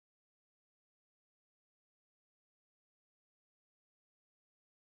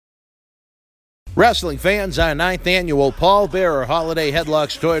Wrestling fans, our 9th annual Paul Bearer Holiday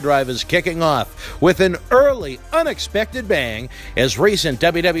Headlocks Toy Drive is kicking off with an early, unexpected bang as recent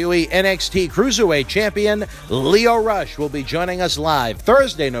WWE NXT Cruiserweight Champion Lio Rush will be joining us live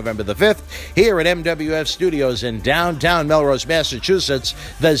Thursday, November the 5th, here at MWF Studios in downtown Melrose, Massachusetts,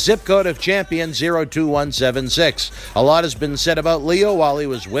 the zip code of champion 02176. A lot has been said about Lio while he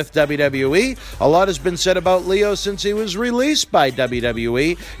was with WWE. A lot has been said about Lio since he was released by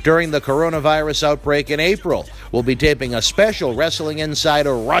WWE during the coronavirus outbreak in April. We'll be taping a special Wrestling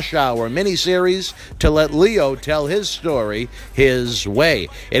Insider Rush Hour miniseries to let Lio tell his story his way.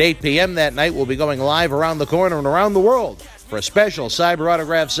 At 8 p.m. that night, we'll be going live around the corner and around the world for a special cyber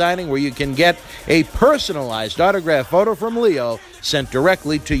autograph signing where you can get a personalized autograph photo from Lio sent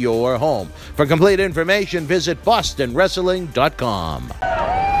directly to your home. For complete information, visit bostonwrestling.com.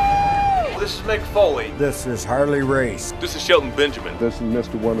 This is Mick Foley. This is Harley Race. This is Shelton Benjamin. This is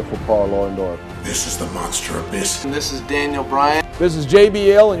Mr. Wonderful Paul Orndorff. This is the Monster Abyss. And this is Daniel Bryan. This is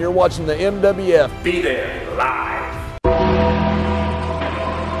JBL, and you're watching the MWF. Be there live.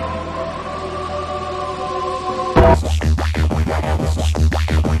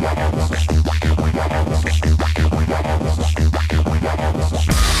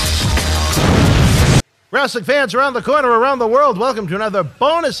 Wrestling fans around the corner, around the world, welcome to another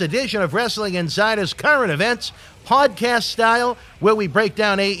bonus edition of Wrestling Insider's Current Events, podcast style, where we break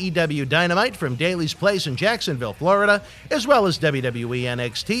down AEW Dynamite from Daly's Place in Jacksonville, Florida, as well as WWE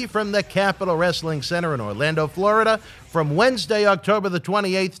NXT from the Capitol Wrestling Center in Orlando, Florida, from Wednesday, October the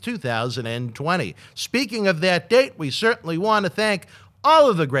 28th, 2020. Speaking of that date, we certainly want to thank all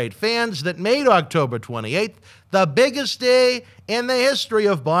of the great fans that made October 28th the biggest day in the history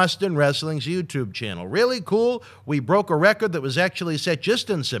of Boston Wrestling's YouTube channel. Really cool. We broke a record that was actually set just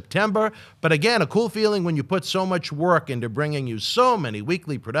in September, but again, a cool feeling when you put so much work into bringing you so many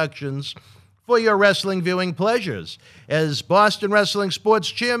weekly productions for your wrestling viewing pleasures. As Boston Wrestling Sports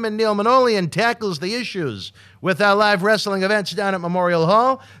Chairman Neil Manolian tackles the issues with our live wrestling events down at Memorial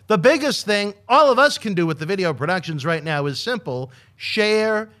Hall, the biggest thing all of us can do with the video productions right now is simple: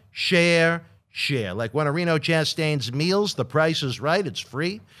 share, share, share. Like one of Reno Chastain's meals, The Price is Right, it's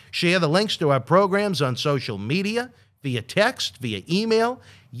free. Share the links to our programs on social media, via text, via email.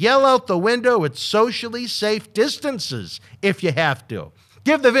 Yell out the window at socially safe distances if you have to.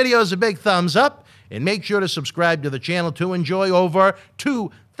 Give the videos a big thumbs up, and make sure to subscribe to the channel to enjoy over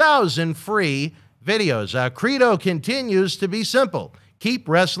 2,000 free videos. Our credo continues to be simple: keep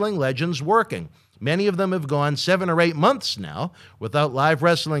wrestling legends working. Many of them have gone 7 or 8 months now without live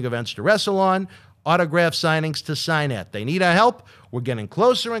wrestling events to wrestle on, autograph signings to sign at. They need our help. We're getting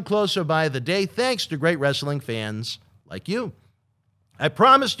closer and closer by the day, thanks to great wrestling fans like you. I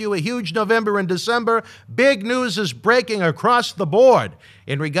promised you a huge November and December. Big news is breaking across the board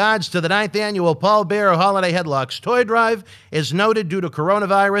in regards to the 9th annual Paul Bearer Holiday Headlocks Toy Drive. As noted, due to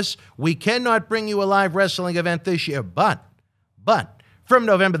coronavirus, we cannot bring you a live wrestling event this year, but from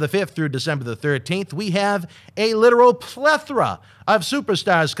November the 5th through December the 13th, we have a literal plethora of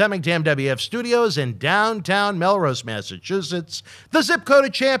superstars coming to MWF Studios in downtown Melrose, Massachusetts, the zip code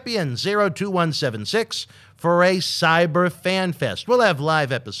of champion 02176, for a Cyber Fan Fest. We'll have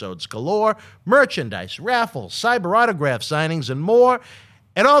live episodes galore, merchandise, raffles, cyber autograph signings, and more.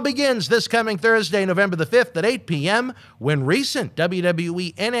 It all begins this coming Thursday, November the 5th at 8 p.m. when recent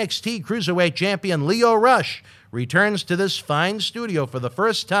WWE NXT Cruiserweight Champion Lio Rush returns to this fine studio for the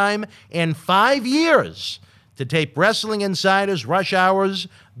first time in 5 years to tape Wrestling Insider's Rush Hours,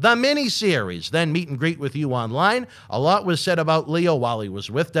 the miniseries, then meet and greet with you online. A lot was said about Lio while he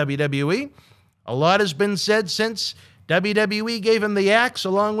was with WWE. A lot has been said since WWE gave him the axe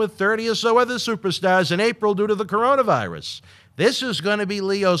along with 30 or so other superstars in April due to the coronavirus. This is going to be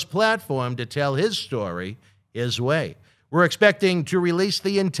Lio's platform to tell his story his way. We're expecting to release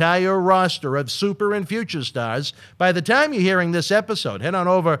the entire roster of super and future stars by the time you're hearing this episode. Head on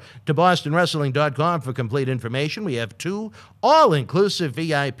over to bostonwrestling.com for complete information. We have 2 all-inclusive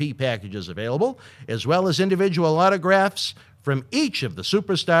VIP packages available, as well as individual autographs from each of the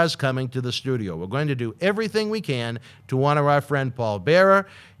superstars coming to the studio. We're going to do everything we can to honor our friend Paul Bearer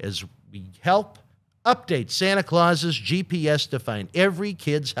as we help update Santa Claus's GPS to find every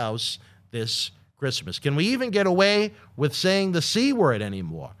kid's house this Christmas. Can we even get away with saying the C word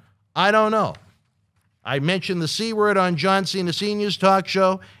anymore? I don't know. I mentioned the C word on John Cena Sr.'s talk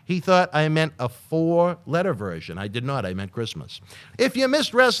show. He thought I meant a 4-letter version. I did not. I meant Christmas. If you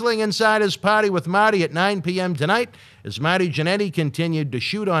missed Wrestling Insider's Party with Marty at 9 p.m. tonight, as Marty Jannetty continued to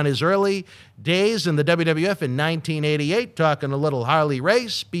shoot on his early days in the WWF in 1988, talking a little Harley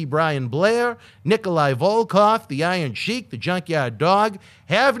Race, B. Brian Blair, Nikolai Volkov, the Iron Sheik, the Junkyard Dog.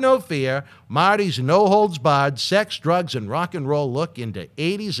 Have no fear, Marty's no-holds-barred sex, drugs, and rock and roll look into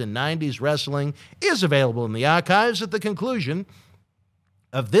 80s and 90s wrestling is available in the archives at the conclusion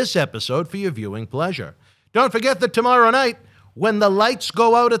of this episode for your viewing pleasure. Don't forget that tomorrow night, when the lights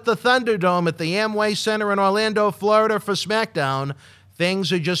go out at the Thunderdome at the Amway Center in Orlando, Florida for SmackDown,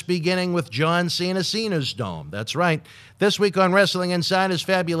 things are just beginning with John Cena's Dome. That's right. This week on Wrestling Insider's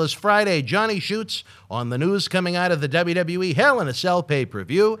Fabulous Friday, Johnny shoots on the news coming out of the WWE Hell in a Cell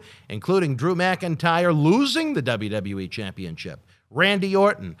pay-per-view, including Drew McIntyre losing the WWE Championship, Randy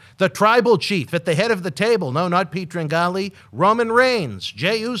Orton, the Tribal Chief at the head of the table, no, not Pete Tringali, Roman Reigns,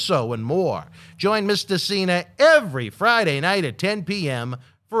 Jey Uso, and more. Join Mr. Cena every Friday night at 10 p.m.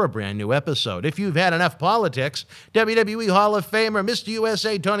 for a brand new episode. If you've had enough politics, WWE Hall of Famer Mr.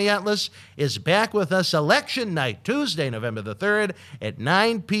 USA Tony Atlas is back with us election night, Tuesday, November the 3rd at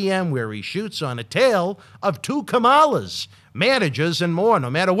 9 p.m., where he shoots on a tale of 2 Kamalas, managers, and more. No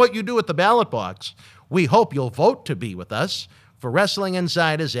matter what you do at the ballot box, we hope you'll vote to be with us for Wrestling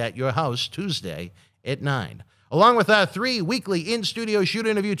Insiders at your house Tuesday at 9. Along with our 3 weekly in-studio shoot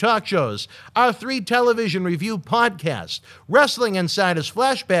interview talk shows, our 3 television review podcasts, Wrestling Insiders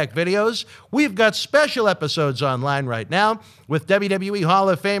flashback videos, we've got special episodes online right now with WWE Hall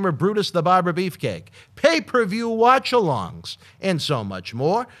of Famer Brutus the Barber Beefcake, pay-per-view watch-alongs, and so much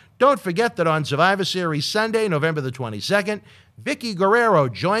more. Don't forget that on Survivor Series Sunday, November the 22nd, Vicky Guerrero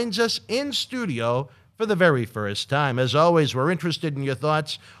joins us in studio for the very first time. As always, we're interested in your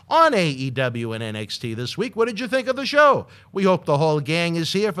thoughts on AEW and NXT this week. What did you think of the show? We hope the whole gang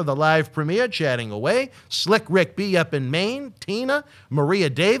is here for the live premiere, chatting away. Slick Rick B up in Maine, Tina, Maria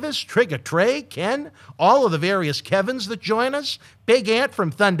Davis, Trigger Trey, Ken, all of the various Kevins that join us, Big Ant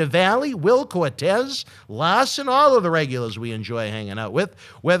from Thunder Valley, Will Cortez, Larson, all of the regulars we enjoy hanging out with.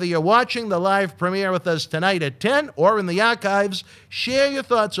 Whether you're watching the live premiere with us tonight at 10 or in the archives, share your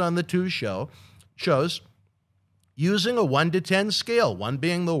thoughts on the 2 shows using a 1 to 10 scale, 1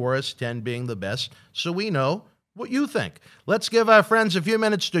 being the worst, 10 being the best, so we know what you think. Let's give our friends a few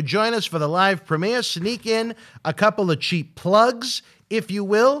minutes to join us for the live premiere. Sneak in a couple of cheap plugs, if you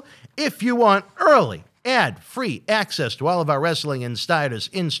will. If you want early, ad-free access to all of our Wrestling Insiders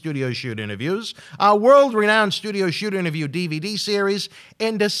in-studio shoot interviews, our world-renowned studio shoot interview DVD series,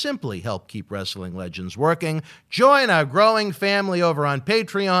 and to simply help keep wrestling legends working, join our growing family over on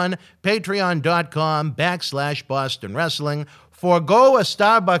Patreon, patreon.com/Boston Wrestling. Forgo a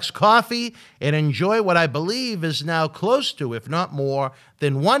Starbucks coffee and enjoy what I believe is now close to, if not more,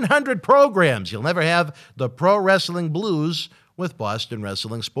 than 100 programs. You'll never have the pro wrestling blues with Boston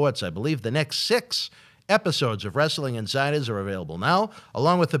Wrestling Sports. I believe the next 6 episodes of Wrestling Insiders are available now,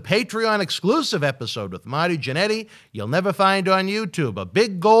 along with the Patreon exclusive episode with Marty Jannetty you'll never find on YouTube. A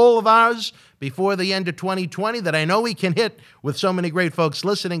big goal of ours before the end of 2020 that I know we can hit with so many great folks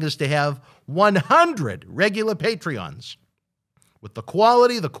listening is to have 100 regular Patreons. With the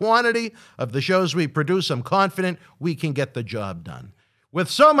quality, the quantity of the shows we produce, I'm confident we can get the job done. With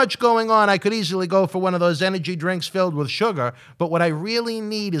so much going on, I could easily go for one of those energy drinks filled with sugar, but what I really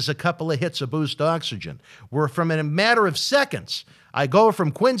need is a couple of hits of Boost Oxygen, where from a matter of seconds, I go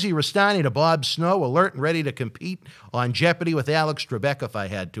from Quincy Rustani to Bob Snow, alert and ready to compete on Jeopardy with Alex Trebek if I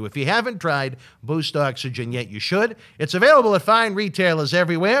had to. If you haven't tried Boost Oxygen yet, you should. It's available at fine retailers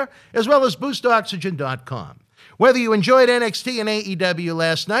everywhere, as well as boostoxygen.com. Whether you enjoyed NXT and AEW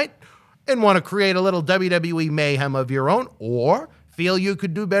last night and want to create a little WWE mayhem of your own, or feel you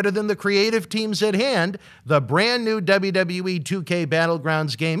could do better than the creative teams at hand, the brand new WWE 2K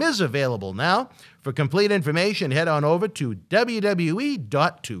Battlegrounds game is available now. For complete information, head on over to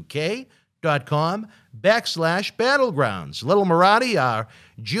www.2k.com/battlegrounds. Little Marty, our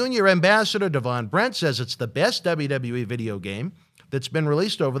junior ambassador, Devon Brent, says it's the best WWE video game that's been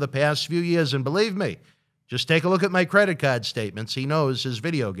released over the past few years, and believe me, just take a look at my credit card statements. He knows his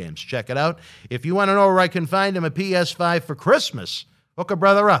video games. Check it out. If you want to know where I can find him a PS5 for Christmas, hook a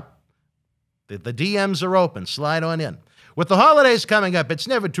brother up. The DMs are open. Slide on in. With the holidays coming up, it's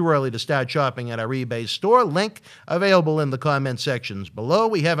never too early to start shopping at our eBay store. Link available in the comment sections below.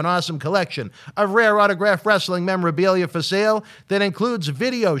 We have an awesome collection of rare autographed wrestling memorabilia for sale that includes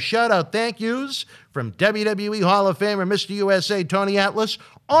video shout-out thank yous from WWE Hall of Famer Mr. USA Tony Atlas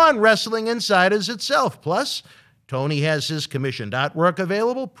on Wrestling Insiders itself. Plus, Tony has his commissioned artwork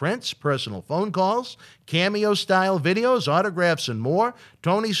available, prints, personal phone calls, cameo-style videos, autographs, and more.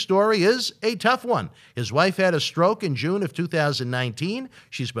 Tony's story is a tough one. His wife had a stroke in June of 2019.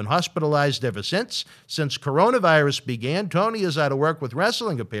 She's been hospitalized ever since. Since coronavirus began, Tony is out of work with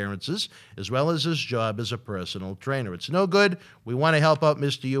wrestling appearances, as well as his job as a personal trainer. It's no good. We want to help out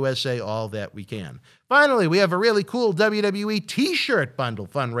Mr. USA all that we can. Finally, we have a really cool WWE t-shirt bundle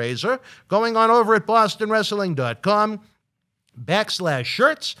fundraiser going on over at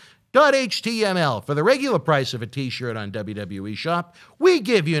bostonwrestling.com/shirts.html. For the regular price of a t-shirt on WWE Shop, we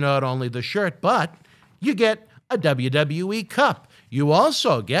give you not only the shirt, but you get a WWE cup. You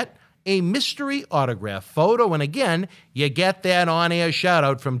also get a mystery autograph photo, and again, you get that on-air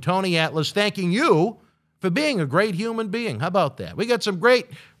shout-out from Tony Atlas thanking you for being a great human being. How about that? We got some great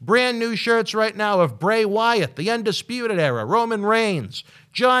brand new shirts right now of Bray Wyatt, the Undisputed Era, Roman Reigns,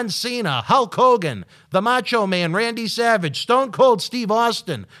 John Cena, Hulk Hogan, the Macho Man, Randy Savage, Stone Cold Steve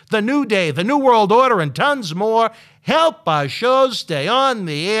Austin, The New Day, The New World Order, and tons more. Help our shows stay on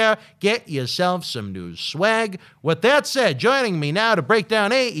the air. Get yourself some new swag. With that said, joining me now to break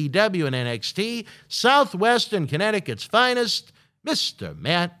down AEW and NXT, Southwestern Connecticut's finest, Mr.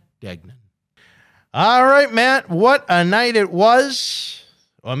 Matt Degnan. All right, Matt, what a night it was.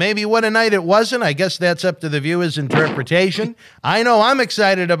 Or maybe what a night it wasn't. I guess that's up to the viewer's interpretation. I know I'm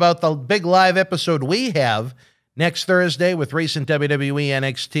excited about the big live episode we have next Thursday with recent WWE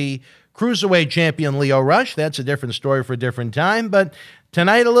NXT Cruiserweight Champion Lio Rush. That's a different story for a different time. But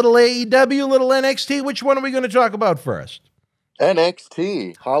tonight, a little AEW, a little NXT. Which one are we going to talk about first?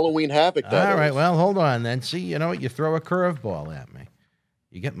 NXT, Halloween Havoc. All right, well, hold on then. See, you know what? You throw a curveball at me.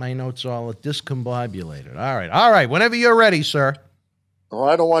 You get my notes all discombobulated. All right. Whenever you're ready, sir. Well,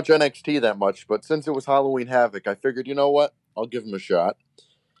 I don't watch NXT that much, but since it was Halloween Havoc, I figured, you know what? I'll give them a shot.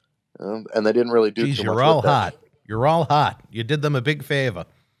 And they didn't really do too much. You're all hot. You're all hot. You did them a big favor.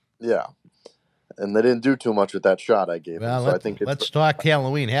 Yeah. And they didn't do too much with that shot I gave them. So let's talk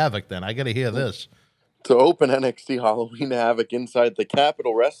Halloween Havoc then. I got to hear this. To open NXT Halloween Havoc inside the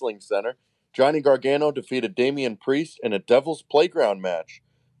Capitol Wrestling Center, Johnny Gargano defeated Damian Priest in a Devil's Playground match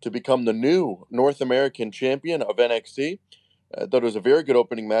to become the new North American champion of NXT. I thought it was a very good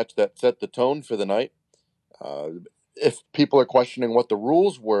opening match that set the tone for the night. If people are questioning what the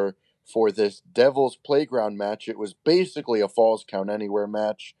rules were for this Devil's Playground match, it was basically a Falls Count Anywhere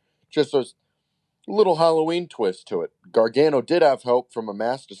match. Just a little Halloween twist to it. Gargano did have help from a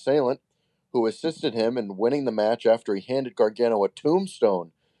masked assailant who assisted him in winning the match after he handed Gargano a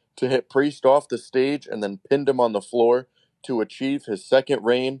tombstone to hit Priest off the stage and then pinned him on the floor to achieve his second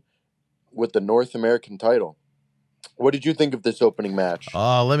reign with the North American title. What did you think of this opening match?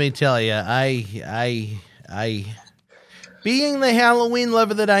 Oh, let me tell you, I being the Halloween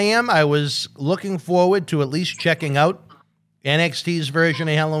lover that I am, I was looking forward to at least checking out NXT's version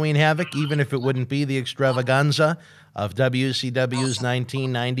of Halloween Havoc, even if it wouldn't be the extravaganza of WCW's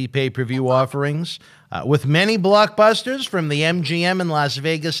 1990 pay-per-view offerings. With many blockbusters from the MGM in Las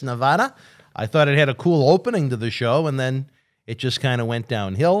Vegas, Nevada, I thought it had a cool opening to the show, and then it just kind of went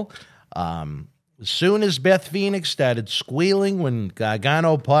downhill. As soon as Beth Phoenix started squealing when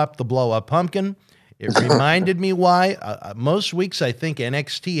Gargano popped the blow-up pumpkin, it reminded me why most weeks I think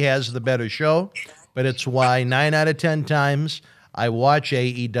NXT has the better show, but it's why 9 out of 10 times I watch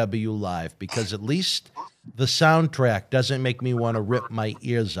AEW live, because at least the soundtrack doesn't make me want to rip my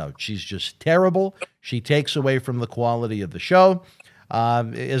ears out. She's just terrible. She takes away from the quality of the show.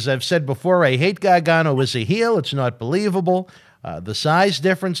 As I've said before, I hate Gargano as a heel. It's not believable. The size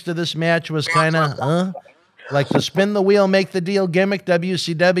difference to this match was kind of like the spin the wheel, make the deal gimmick,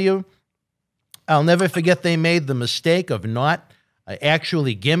 WCW. I'll never forget they made the mistake of not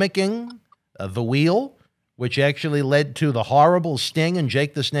actually gimmicking the wheel, which actually led to the horrible Sting and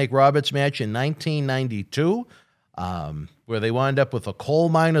Jake the Snake Roberts match in 1992, where they wound up with a coal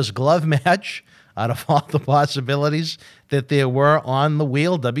miner's glove match out of all the possibilities that there were on the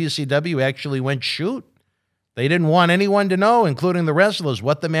wheel. WCW actually went shoot. They didn't want anyone to know, including the wrestlers,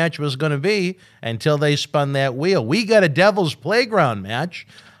 what the match was going to be until they spun that wheel. We got a Devil's Playground match,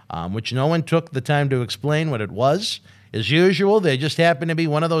 which no one took the time to explain what it was. As usual, there just happened to be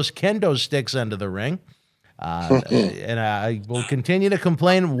one of those kendo sticks under the ring. And I will continue to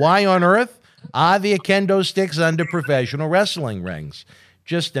complain, why on earth are there kendo sticks under professional wrestling rings?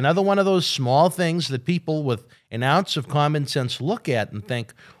 Just another one of those small things that people with an ounce of common sense look at and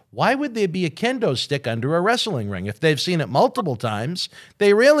think, why would there be a kendo stick under a wrestling ring? If they've seen it multiple times,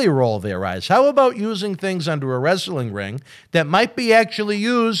 they really roll their eyes. How about using things under a wrestling ring that might be actually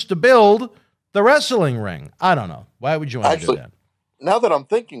used to build the wrestling ring? I don't know. Why would you want to do that? Now that I'm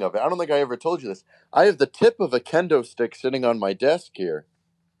thinking of it, I don't think I ever told you this. I have the tip of a kendo stick sitting on my desk here.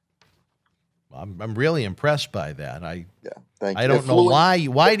 I'm really impressed by that. Yeah, thank you. I don't know why.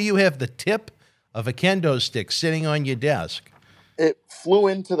 Why do you have the tip of a kendo stick sitting on your desk? It flew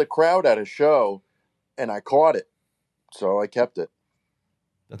into the crowd at a show, and I caught it, so I kept it.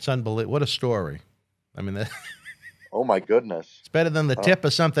 That's unbelievable. What a story. I mean, oh, my goodness. It's better than the tip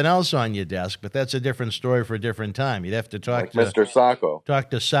of something else on your desk, but that's a different story for a different time. You'd have to talk like to Mr. Sacco. Talk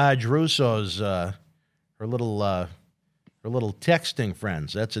to Sarge Russo's her little texting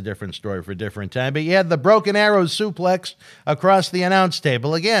friends. That's a different story for a different time. But you had the Broken Arrow suplex across the announce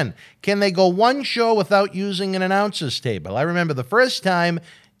table. Again, can they go one show without using an announcer's table? I remember the first time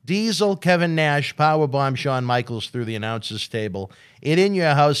Diesel, Kevin Nash, powerbomb Shawn Michaels through the announcer's table in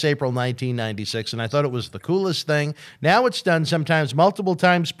Your House, April 1996, and I thought it was the coolest thing. Now it's done sometimes multiple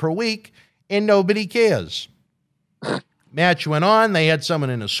times per week, and nobody cares. Match went on. They had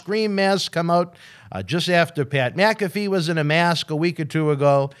someone in a Scream mask come out just after Pat McAfee was in a mask a week or two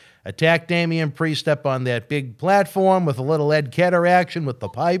ago, attacked Damian Priest up on that big platform with a little Ed Ketter action with the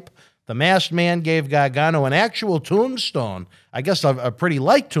pipe. The masked man gave Gargano an actual tombstone, I guess a pretty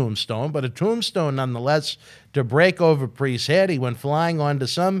light tombstone, but a tombstone nonetheless, to break over Priest's head. He went flying onto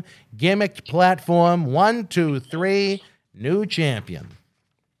some gimmicked platform. 1, 2, 3, new champion.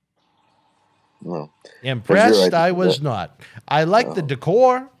 Well, impressed? I was not. I like the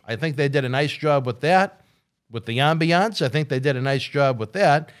decor. I think they did a nice job with that. With the ambiance, I think they did a nice job with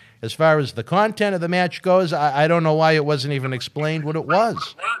that. As far as the content of the match goes, I don't know why it wasn't even explained what it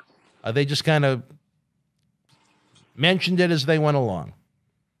was. They just kind of mentioned it as they went along.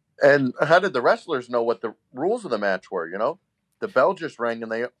 And how did the wrestlers know what the rules of the match were, you know? The bell just rang,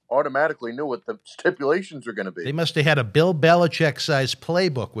 and they automatically knew what the stipulations were going to be. They must have had a Bill Belichick-sized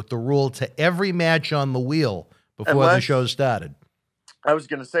playbook with the rule to every match on the wheel before the show started. I was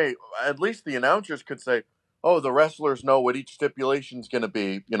going to say, at least the announcers could say, oh, the wrestlers know what each stipulation's going to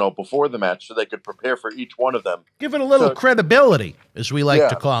be, you know, before the match, so they could prepare for each one of them. Give it a little credibility, as we like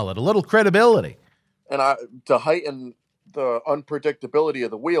to call it, a little credibility. And to heighten the unpredictability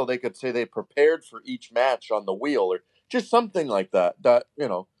of the wheel, they could say they prepared for each match on the wheel, or just something like that, you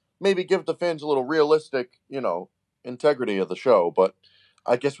know, maybe give the fans a little realistic, you know, integrity of the show. But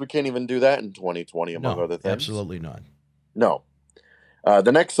I guess we can't even do that in 2020, among other things. Absolutely not. No.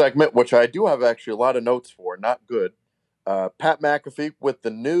 The next segment, which I do have actually a lot of notes for, not good. Pat McAfee with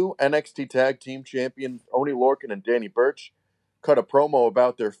the new NXT Tag Team Champion Oney Lorcan and Danny Burch cut a promo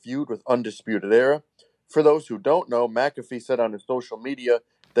about their feud with Undisputed Era. For those who don't know, McAfee said on his social media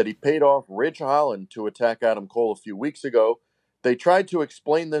that he paid off Ridge Holland to attack Adam Cole a few weeks ago. They tried to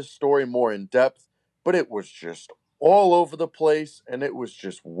explain this story more in depth, but it was just all over the place, and it was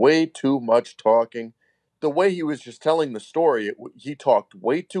just way too much talking. The way he was just telling the story, he talked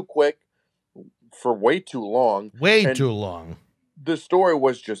way too quick for way too long. Way too long. The story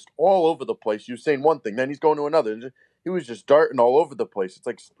was just all over the place. He was saying one thing, then he's going to another. He was just darting all over the place. It's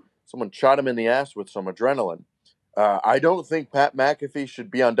like someone shot him in the ass with some adrenaline. I don't think Pat McAfee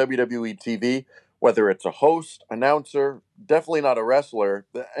should be on WWE TV, whether it's a host, announcer, definitely not a wrestler.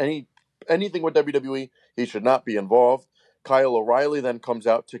 Anything with WWE, he should not be involved. Kyle O'Reilly then comes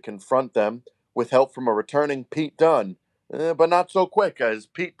out to confront them with help from a returning Pete Dunne, but not so quick, as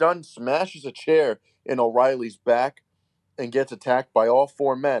Pete Dunne smashes a chair in O'Reilly's back and gets attacked by all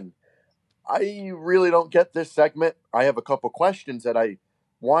four men. I really don't get this segment. I have a couple questions that I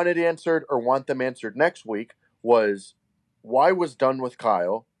wanted answered or want them answered next week. Was, why was Dunne with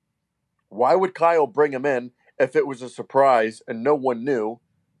Kyle? Why would Kyle bring him in if it was a surprise and no one knew?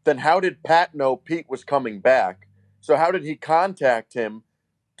 Then how did Pat know Pete was coming back? So how did he contact him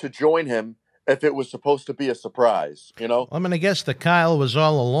to join him if it was supposed to be a surprise, you know? I'm going to guess that Kyle was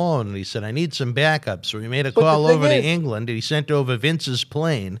all alone, and he said, I need some backup. So he made a call over to England, and he sent over Vince's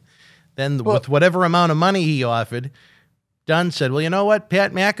plane. Then with whatever amount of money he offered, Dunne said, well, you know what?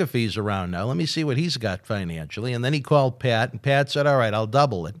 Pat McAfee's around now. Let me see what he's got financially. And then he called Pat, and Pat said, all right, I'll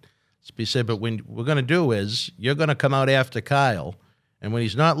double it. So he said, but what we're going to do is you're going to come out after Kyle, and when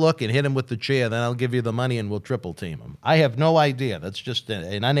he's not looking, hit him with the chair, then I'll give you the money and we'll triple team him. I have no idea. That's just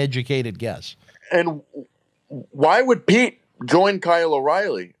an uneducated guess. And why would Pete join Kyle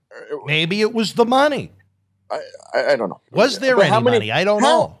O'Reilly? Maybe it was the money. I don't know. Was there any money? I don't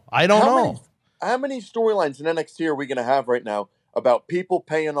know. I don't know. How many storylines in NXT are we going to have right now about people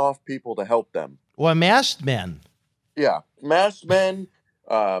paying off people to help them? Or masked men. Yeah, masked men.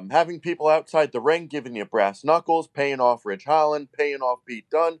 Having people outside the ring giving you brass knuckles, paying off Ridge Holland, paying off Pete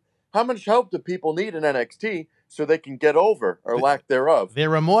Dunne. How much help do people need in NXT so they can get over, or lack thereof?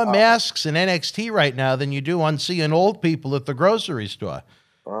 There are more masks in NXT right now than you do on seeing old people at the grocery store.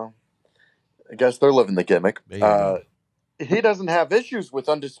 Well, I guess they're living the gimmick. He doesn't have issues with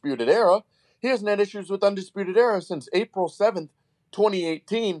Undisputed Era. He hasn't had issues with Undisputed Era since April 7th,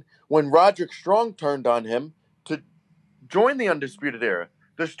 2018, when Roderick Strong turned on him to join the Undisputed Era.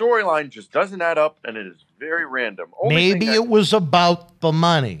 The storyline just doesn't add up, and it is very random. Maybe it was about the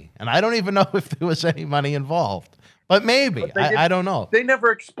money, and I don't even know if there was any money involved. But maybe. I don't know. They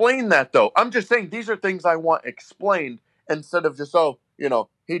never explained that, though. I'm just saying these are things I want explained instead of just,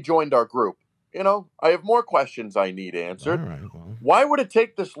 he joined our group. I have more questions I need answered. All right, well. Why would it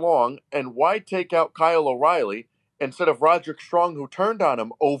take this long, and why take out Kyle O'Reilly instead of Roderick Strong, who turned on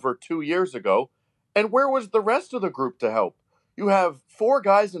him over 2 years ago? And where was the rest of the group to help? You have 4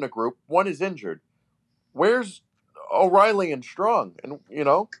 guys in a group. 1 is injured. Where's O'Reilly and Strong?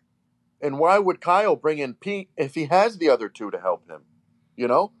 And why would Kyle bring in Pete if he has the other 2 to help him?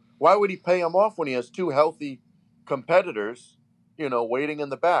 Why would he pay him off when he has 2 healthy competitors, waiting in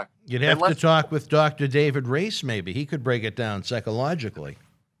the back? You'd have to talk with Dr. David Race, maybe. He could break it down psychologically.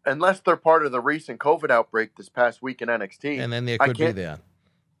 Unless they're part of the recent COVID outbreak this past week in NXT. And then there could be that.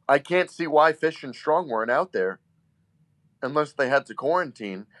 I can't see why Fish and Strong weren't out there unless they had to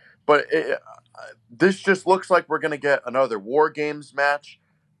quarantine. But this just looks like we're going to get another War Games match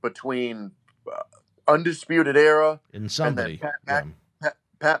between Undisputed Era and somebody. And then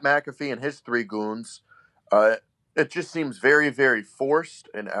Pat McAfee and his 3 goons. It just seems very, very forced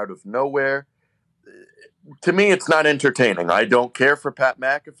and out of nowhere. To me, it's not entertaining. I don't care for Pat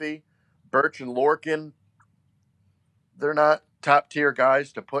McAfee. Birch and Lorcan, they're not top-tier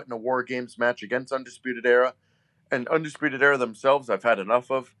guys to put in a War Games match against Undisputed Era. And Undisputed Era themselves, I've had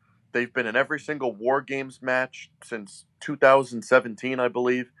enough of. They've been in every single War Games match since 2017, I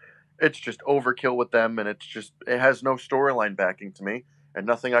believe. It's just overkill with them, and it has no storyline backing to me, and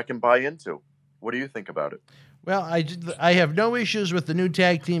nothing I can buy into. What do you think about it? Well, I have no issues with the new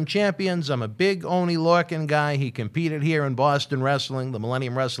tag team champions. I'm a big Oney Lorcan guy. He competed here in Boston Wrestling, the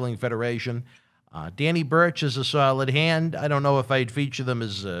Millennium Wrestling Federation. Danny Burch is a solid hand. I don't know if I'd feature them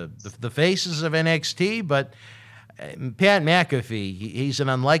as the faces of NXT, but Pat McAfee, he's an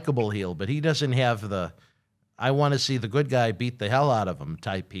unlikable heel, but he doesn't have the I want to see the good guy beat the hell out of him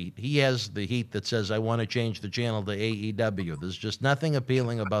type heat. He has the heat that says, I want to change the channel to AEW. There's just nothing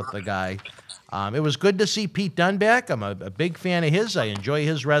appealing about the guy. It was good to see Pete Dunne back. I'm a big fan of his. I enjoy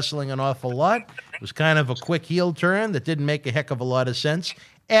his wrestling an awful lot. It was kind of a quick heel turn that didn't make a heck of a lot of sense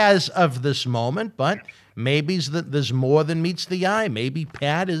as of this moment, but maybe there's more than meets the eye. Maybe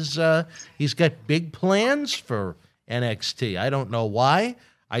Pat he's got big plans for NXT. I don't know why.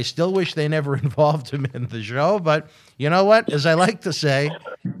 I still wish they never involved him in the show, but you know what? As I like to say,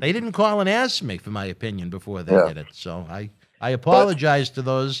 they didn't call and ask me for my opinion before they did it. So I apologize to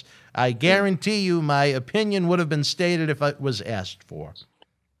those. I guarantee you my opinion would have been stated if it was asked for.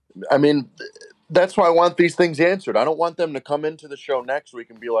 I mean, that's why I want these things answered. I don't want them to come into the show next week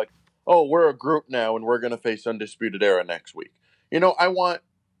and be like, oh, we're a group now and we're going to face Undisputed Era next week. I want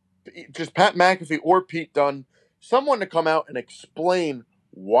just Pat McAfee or Pete Dunne, someone to come out and explain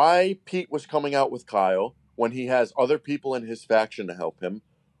why Pete was coming out with Kyle when he has other people in his faction to help him,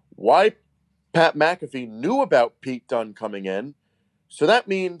 why Pat McAfee knew about Pete Dunne coming in. So that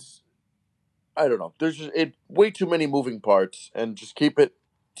means, I don't know, there's just way too many moving parts, and just keep it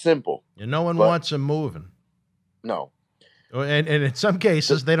simple. And no one wants him moving. No. And in some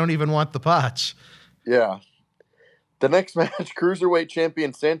cases, they don't even want the pots. Yeah. The next match, Cruiserweight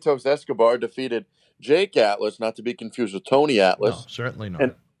champion Santos Escobar defeated Jake Atlas, not to be confused with Tony Atlas. No, certainly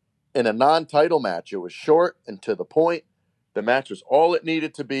not. In a non-title match. It was short and to the point. The match was all it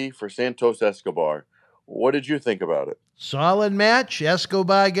needed to be for Santos Escobar. What did you think about it? Solid match.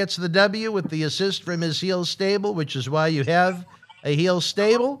 Escobar gets the W with the assist from his heel stable, which is why you have a heel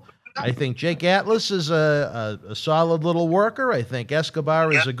stable. I think Jake Atlas is a solid little worker. I think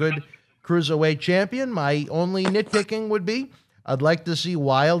Escobar is a good Cruiserweight champion. My only nitpicking would be I'd like to see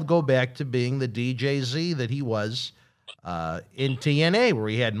Wild go back to being the DJZ that he was in TNA, where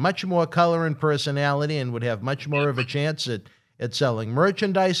he had much more color and personality and would have much more of a chance at selling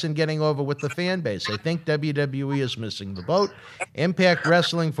merchandise and getting over with the fan base. I think WWE is missing the boat. Impact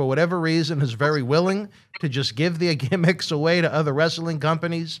Wrestling, for whatever reason, is very willing to just give their gimmicks away to other wrestling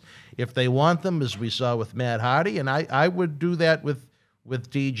companies if they want them, as we saw with Matt Hardy, and I would do that with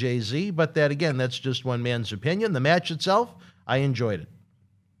DJZ, but that, again, that's just one man's opinion. The match itself, I enjoyed it.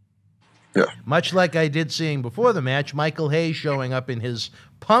 Yeah. Much like I did seeing before the match, Michael Hayes showing up in his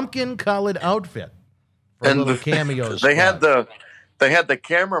pumpkin-colored outfit for a little cameo. They had the They had the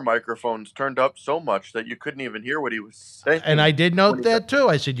camera microphones turned up so much that you couldn't even hear what he was saying. And I did note that, too.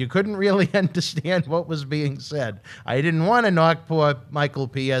 I said you couldn't really understand what was being said. I didn't want to knock poor Michael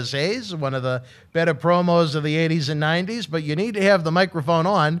P.S. Hayes, one of the better promos of the 80s and 90s, but you need to have the microphone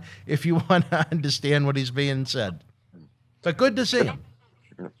on if you want to understand what he's being said. But good to see him.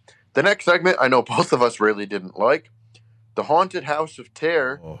 The next segment, I know both of us really didn't like. The Haunted House of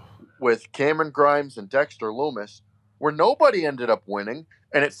Terror with Cameron Grimes and Dexter Lumis, where nobody ended up winning,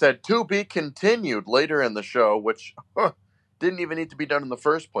 and it said to be continued later in the show, which didn't even need to be done in the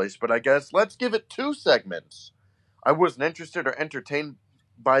first place, but I guess let's give it 2 segments. I wasn't interested or entertained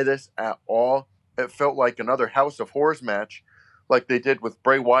by this at all. It felt like another House of Horrors match, like they did with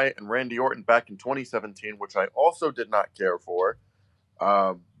Bray Wyatt and Randy Orton back in 2017, which I also did not care for.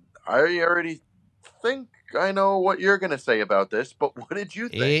 I already think I know what you're going to say about this, but what did you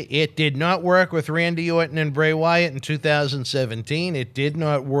think? It did not work with Randy Orton and Bray Wyatt in 2017. It did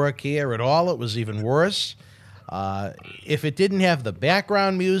not work here at all. It was even worse. If it didn't have the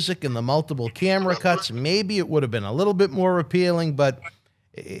background music and the multiple camera cuts, maybe it would have been a little bit more appealing, but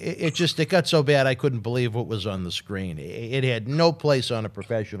it got so bad I couldn't believe what was on the screen. It had no place on a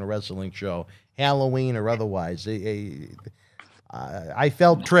professional wrestling show, Halloween or otherwise. I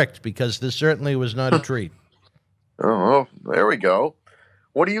felt tricked because this certainly was not a treat. Oh, there we go.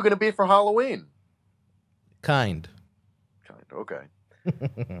 What are you going to be for Halloween? Kind, okay.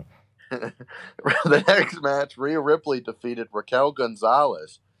 The next match, Rhea Ripley defeated Raquel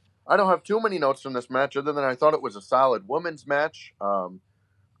Gonzalez. I don't have too many notes from this match other than I thought it was a solid women's match.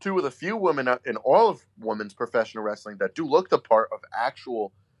 2 of the few women in all of women's professional wrestling that do look the part of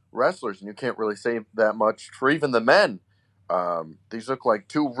actual wrestlers, and you can't really say that much for even the men. These look like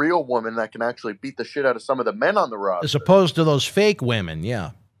 2 real women that can actually beat the shit out of some of the men on the roster. as opposed to those fake women,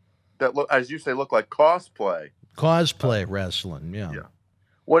 yeah. That look, as you say, look like cosplay. Cosplay wrestling, yeah.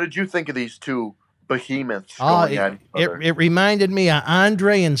 What did you think of these 2 behemoths going at each other? It reminded me of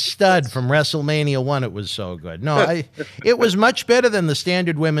Andre and Stud from WrestleMania 1. It was so good. No, it was much better than the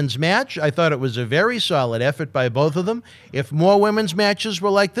standard women's match. I thought it was a very solid effort by both of them. If more women's matches were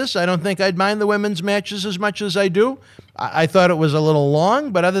like this, I don't think I'd mind the women's matches as much as I do. I thought it was a little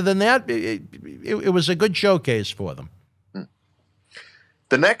long, but other than that, it was a good showcase for them.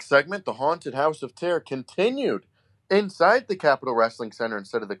 The next segment, the Haunted House of Terror, continued inside the Capitol Wrestling Center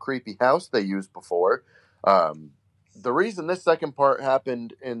instead of the creepy house they used before. The reason this second part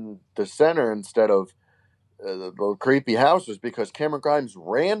happened in the center instead of the creepy house was because Cameron Grimes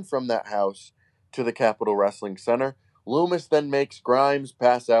ran from that house to the Capitol Wrestling Center. Lumis then makes Grimes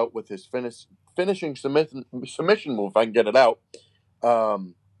pass out with his finishing submission move, if I can get it out.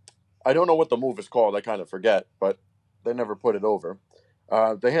 I don't know what the move is called. I kind of forget, but they never put it over.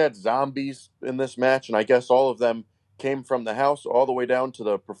 They had zombies in this match, and I guess all of them came from the house all the way down to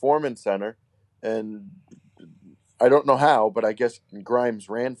the Performance Center. And I don't know how, but I guess Grimes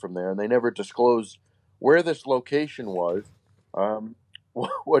ran from there, and they never disclosed where this location was.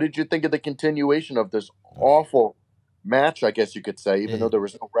 What did you think of the continuation of this awful match, I guess you could say, even though there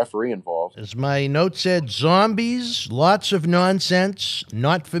was no referee involved? As my note said, zombies, lots of nonsense,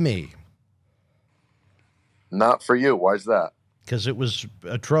 not for me. Not for you. Why's that? Because it was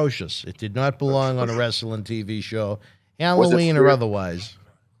atrocious. It did not belong on a wrestling TV show, Halloween or otherwise.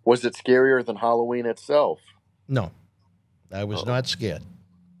 Was it scarier than Halloween itself? No, I was not scared.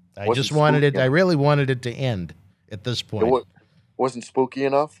 I Was just it wanted spooky? it. I really wanted it to end at this point. Wasn't spooky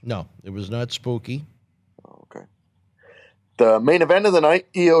enough? No, it was not spooky. Okay. The main event of the night,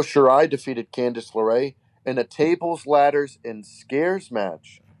 Io Shirai defeated Candice LeRae in a tables, ladders, and scares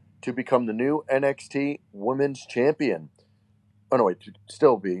match to become the new NXT Women's Champion. Oh, no, wait, to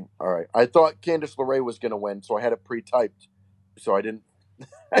still be. All right. I thought Candice LeRae was going to win, so I had it pre-typed. So I didn't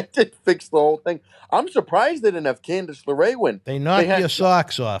fix the whole thing. I'm surprised they didn't have Candice LeRae win. They knocked your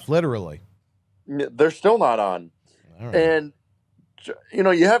socks off, literally. They're still not on. All right. And,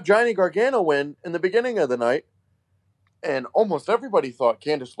 you have Johnny Gargano win in the beginning of the night, and almost everybody thought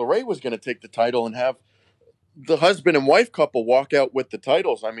Candice LeRae was going to take the title and have the husband and wife couple walk out with the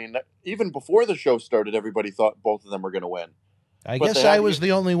titles. I mean, even before the show started, everybody thought both of them were going to win. I guess I was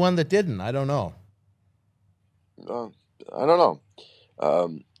the only one that didn't. I don't know. I don't know.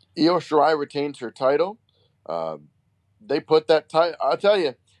 Io Shirai retains her title. They put that title. I'll tell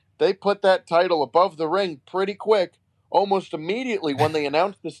you, they put that title above the ring pretty quick. Almost immediately when they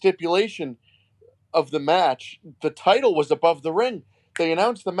announced the stipulation of the match, the title was above the ring. They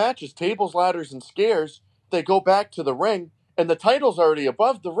announced the match as tables, ladders, and scares. They go back to the ring, and the title's already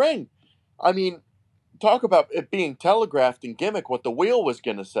above the ring. I mean, talk about it being telegraphed and gimmick what the wheel was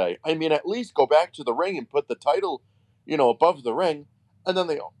going to say. I mean, at least go back to the ring and put the title above the ring. And then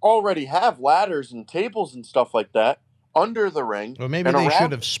they already have ladders and tables and stuff like that under the ring. Or maybe they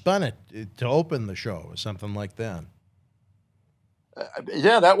should have spun it to open the show or something like that.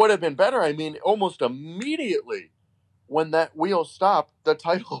 Yeah, that would have been better. I mean, almost immediately when that wheel stopped, the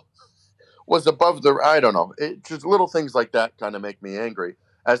title was above the... I don't know. Just little things like that kind of make me angry.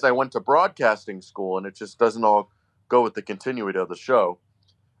 As I went to broadcasting school, and it just doesn't all go with the continuity of the show.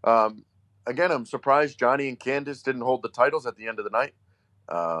 Again, I'm surprised Johnny and Candice didn't hold the titles at the end of the night.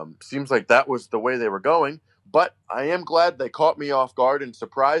 Seems like that was the way they were going. But I am glad they caught me off guard and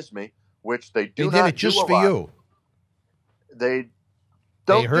surprised me, which they do not do a lot. They did it just for you. They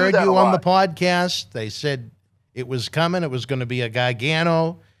don't They heard do that you a on the lot. podcast. They said it was coming. It was going to be a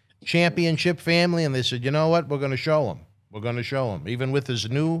Gargano championship family. And they said, you know what? We're going to show him. We're going to show him. Even with his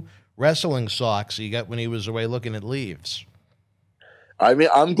new wrestling socks he got when he was away looking at leaves. I mean,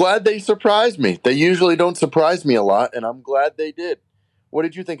 I'm glad they surprised me. They usually don't surprise me a lot, and I'm glad they did. What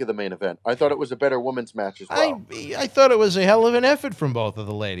did you think of the main event? I thought it was a better women's match as well. I thought it was a hell of an effort from both of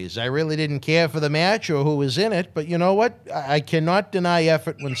the ladies. I really didn't care for the match or who was in it, but you know what? I cannot deny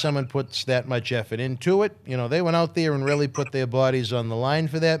effort when someone puts that much effort into it. You know, they went out there and really put their bodies on the line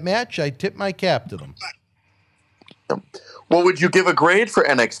for that match. I tip my cap to them. What would you give a grade for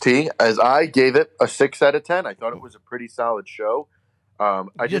NXT? As I gave it a 6 out of 10. I thought it was a pretty solid show.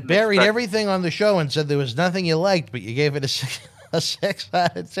 I just buried everything on the show and said there was nothing you liked, but you gave it a 6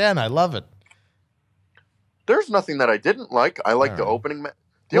 out of 10. I love it. There's nothing that I didn't like. I liked the opening match.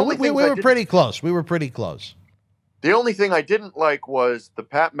 We were pretty close. We were pretty close. The only thing I didn't like was the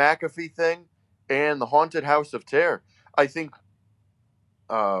Pat McAfee thing and the Haunted House of Terror. I think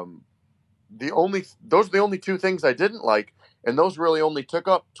those are the only two things I didn't like, and those really only took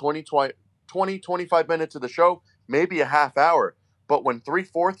up 25 minutes of the show, maybe a half hour. But when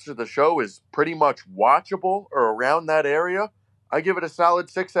 3/4 of the show is pretty much watchable or around that area, I give it a solid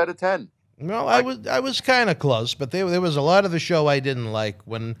 6 out of 10. Well, I was kind of close, but there was a lot of the show I didn't like.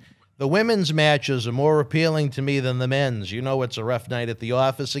 When the women's matches are more appealing to me than the men's. You know, it's a rough night at the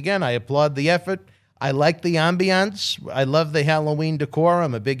office. Again, I applaud the effort. I like the ambiance. I love the Halloween decor.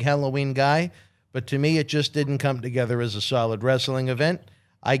 I'm a big Halloween guy. But to me, it just didn't come together as a solid wrestling event.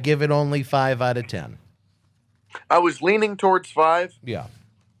 I give it only 5 out of 10. I was leaning towards 5. Yeah.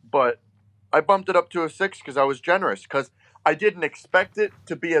 But I bumped it up to a 6 because I was generous. Because I didn't expect it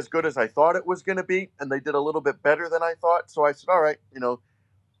to be as good as I thought it was going to be. And they did a little bit better than I thought. So I said, all right,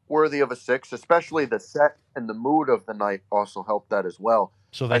 worthy of a 6. Especially the set and the mood of the night also helped that as well.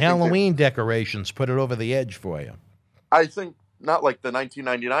 So the Halloween decorations put it over the edge for you. I think not like the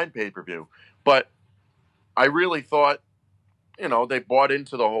 1999 pay-per-view. But I really thought, they bought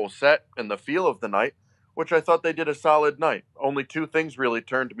into the whole set and the feel of the night, which I thought they did a solid night. Only 2 things really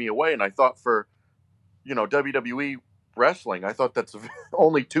turned me away, and I thought for, WWE wrestling, I thought that's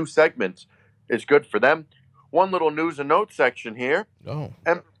only 2 segments is good for them. One little news and notes section here. Oh.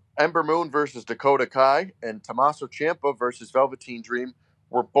 Ember Moon versus Dakota Kai and Tommaso Ciampa versus Velveteen Dream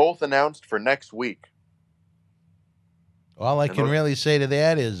were both announced for next week. All I can really say to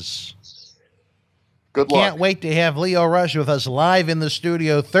that is... Good luck. Can't wait to have Lio Rush with us live in the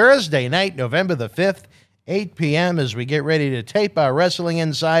studio Thursday night, November the 5th, 8 p.m. as we get ready to tape our Wrestling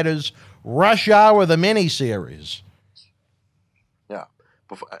Insiders Rush Hour, the mini-series. Yeah.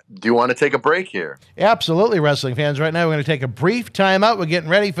 Do you want to take a break here? Absolutely, wrestling fans. Right now we're going to take a brief time out. We're getting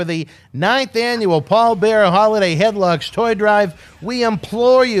ready for the 9th annual Paul Bearer Holiday Headlocks Toy Drive. We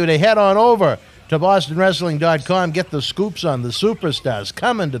implore you to head on over to BostonWrestling.com. Get the scoops on the superstars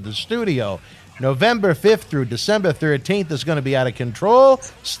coming to the studio. November 5th through December 13th is going to be out of control.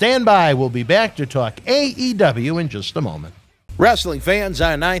 Stand by. We'll be back to talk AEW in just a moment. Wrestling fans,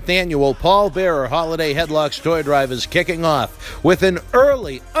 our 9th annual Paul Bearer Holiday Headlocks Toy Drive is kicking off with an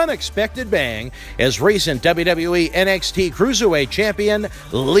early, unexpected bang as recent WWE NXT Cruiserweight Champion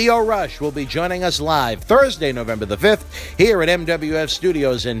Lio Rush will be joining us live Thursday, November the 5th, here at MWF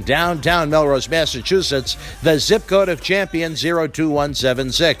Studios in downtown Melrose, Massachusetts, the zip code of champion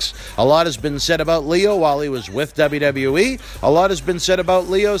 02176. A lot has been said about Lio while he was with WWE. A lot has been said about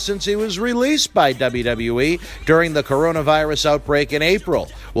Lio since he was released by WWE during the coronavirus outbreak in April.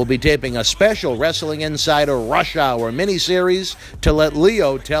 We'll be taping a special Wrestling Insider Rush Hour miniseries to let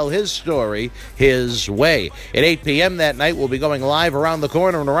Lio tell his story his way. At 8 p.m. that night, we'll be going live around the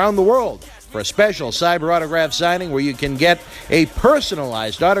corner and around the world for a special cyber autograph signing where you can get a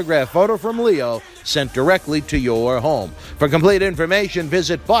personalized autograph photo from Lio sent directly to your home. For complete information,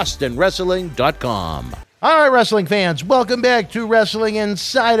 visit BostonWrestling.com. All right, wrestling fans, welcome back to Wrestling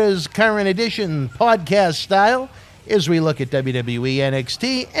Insider's Current Edition podcast style as we look at WWE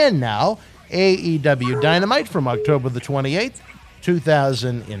NXT and now AEW Dynamite from October the 28th,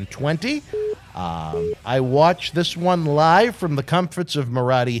 2020. I watched this one live from the comforts of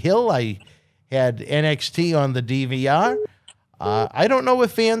Marty Hill. I had NXT on the DVR. I don't know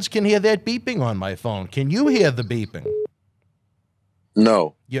if fans can hear that beeping on my phone. Can you hear the beeping?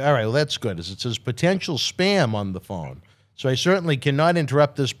 No. Yeah, all right, well, that's good, as it says potential spam on the phone. So I certainly cannot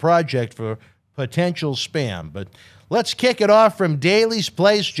interrupt this project for potential spam. But let's kick it off from Daly's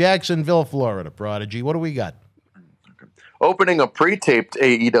Place, Jacksonville, Florida. Prodigy, what do we got? Opening a pre-taped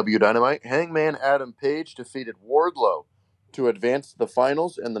AEW Dynamite, Hangman Adam Page defeated Wardlow to advance to the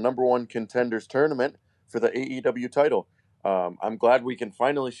finals and the number one contenders tournament for the AEW title. I'm glad we can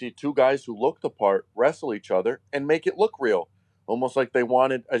finally see two guys who look the part wrestle each other and make it look real. Almost like they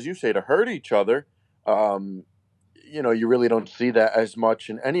wanted, as you say, to hurt each other. You really don't see that as much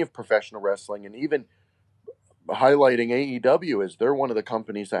in any of professional wrestling. And even highlighting AEW is they're one of the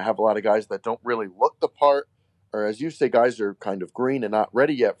companies that have a lot of guys that don't really look the part. Or as you say, guys are kind of green and not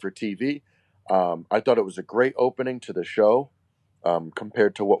ready yet for TV. I thought it was a great opening to the show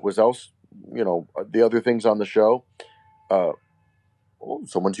compared to what was else, the other things on the show.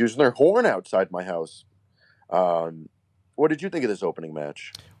 Someone's using their horn outside my house. What did you think of this opening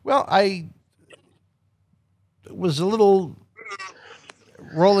match? Well, I was a little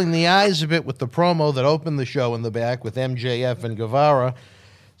rolling the eyes a bit with the promo that opened the show in the back with MJF and Guevara,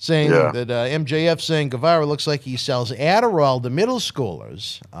 saying that MJF saying Guevara looks like he sells Adderall to middle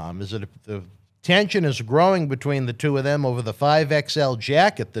schoolers. The tension is growing between the two of them over the 5XL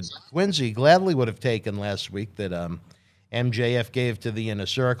jacket that Quincy gladly would have taken last week that MJF gave to the Inner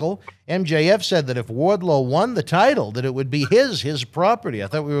Circle. MJF said that if Wardlow won the title, that it would be his property. I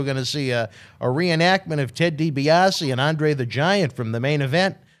thought we were going to see a reenactment of Ted DiBiase and Andre the Giant from the main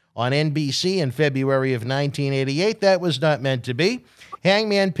event on NBC in February of 1988. That was not meant to be.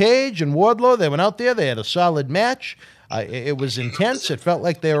 Hangman Page and Wardlow, they went out there. They had a solid match. It was intense. It felt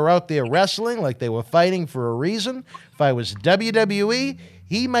like they were out there wrestling, like they were fighting for a reason. If I was WWE,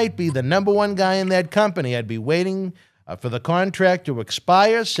 he might be the number one guy in that company. I'd be waiting for the contract to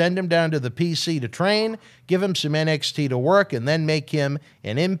expire, send him down to the PC to train, give him some NXT to work, and then make him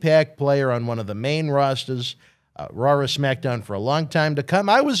an Impact player on one of the main rosters, Raw or SmackDown, for a long time to come.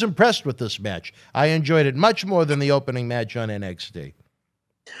 I was impressed with this match. I enjoyed it much more than the opening match on NXT.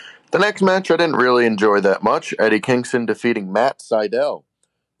 The next match I didn't really enjoy that much. Eddie Kingston defeating Matt Sydal.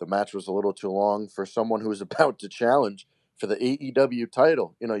 The match was a little too long for someone who was about to challenge for the AEW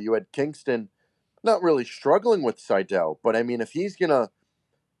title. You had Kingston not really struggling with Sydal, but I mean, if he's gonna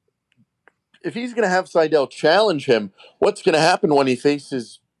have Sydal challenge him, what's gonna happen when he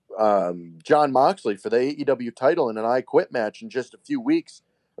faces Jon Moxley for the AEW title in an I Quit match in just a few weeks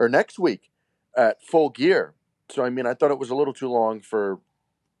or next week at Full Gear? So I mean, I thought it was a little too long for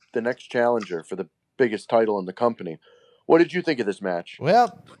the next challenger for the biggest title in the company. What did you think of this match?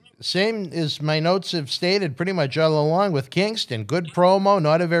 Well, same as my notes have stated pretty much all along with Kingston. Good promo,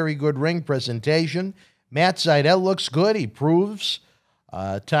 not a very good ring presentation. Matt Sydal looks good. He proves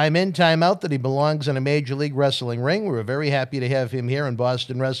time in, time out that he belongs in a Major League Wrestling ring. We were very happy to have him here in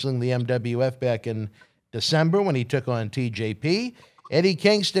Boston Wrestling, the MWF, back in December when he took on TJP. Eddie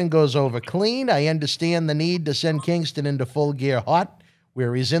Kingston goes over clean. I understand the need to send Kingston into Full Gear hot,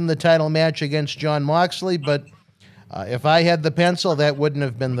 where he's in the title match against Jon Moxley, but if I had the pencil, that wouldn't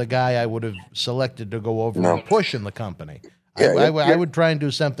have been the guy I would have selected to go over and push in the company. I would try and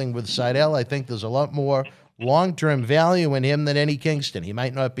do something with Sydal. I think there's a lot more long-term value in him than Eddie Kingston. He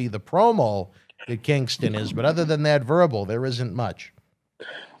might not be the promo that Kingston is, but other than that verbal, there isn't much.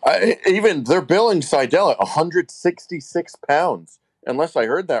 Even they're billing Sydal at 166 pounds, unless I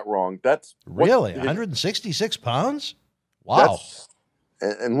heard that wrong. That's really 166 pounds? Wow.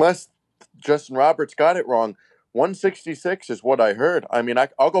 Unless Justin Roberts got it wrong. 166 is what I heard. I mean,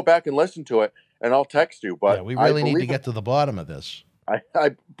 I'll go back and listen to it, and I'll text you. But yeah, we really need to get to the bottom of this.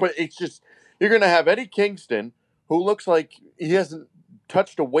 But it's just, you're going to have Eddie Kingston, who looks like he hasn't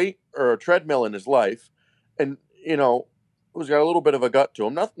touched a weight or a treadmill in his life, and who's got a little bit of a gut to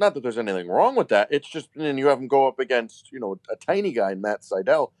him. Not that there's anything wrong with that. It's just, and you have him go up against a tiny guy in Matt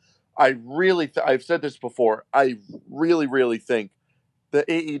Sydal. I've said this before. I really think the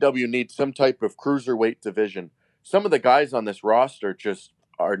AEW needs some type of cruiserweight division. Some of the guys on this roster just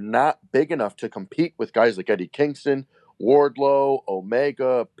are not big enough to compete with guys like Eddie Kingston, Wardlow,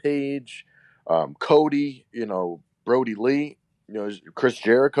 Omega, Page, Cody, Brody Lee, Chris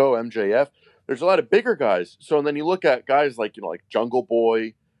Jericho, MJF. There's a lot of bigger guys. So and then you look at guys like Jungle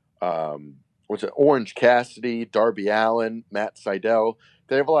Boy, Orange Cassidy, Darby Allin, Matt Sydal.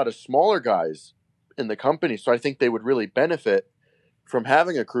 They have a lot of smaller guys in the company, so I think they would really benefit from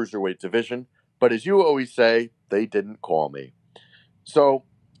having a cruiserweight division, but as you always say, they didn't call me. So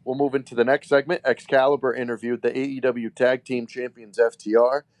we'll move into the next segment. Excalibur interviewed the AEW Tag Team Champions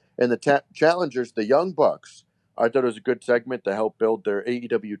FTR and the challengers, the Young Bucks. I thought it was a good segment to help build their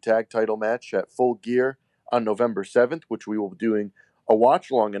AEW Tag Title match at Full Gear on November 7th, which we will be doing a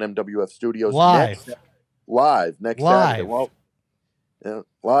watch-along in MWF Studios live next Saturday. Well,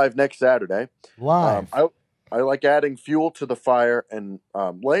 live next Saturday. Live. I like adding fuel to the fire and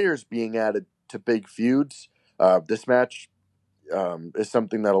layers being added to big feuds. This match is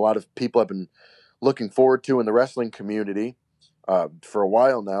something that a lot of people have been looking forward to in the wrestling community for a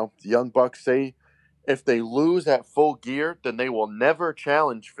while now. The Young Bucks say if they lose at Full Gear, then they will never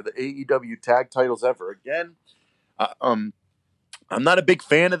challenge for the AEW tag titles ever again. I'm not a big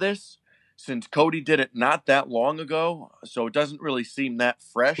fan of this since Cody did it not that long ago, so it doesn't really seem that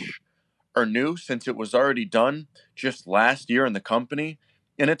fresh or new since it was already done just last year in the company.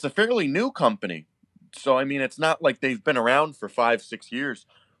 And it's a fairly new company. So, I mean, it's not like they've been around for 5-6 years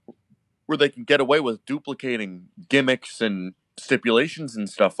where they can get away with duplicating gimmicks and stipulations and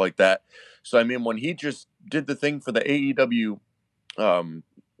stuff like that. So, I mean, when he just did the thing for the AEW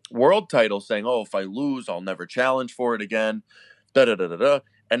world title saying, oh, if I lose, I'll never challenge for it again, da-da-da-da-da.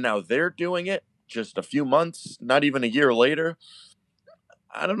 And now they're doing it just a few months, not even a year later.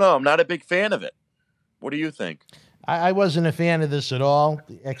 I don't know. I'm not a big fan of it. What do you think? I wasn't a fan of this at all.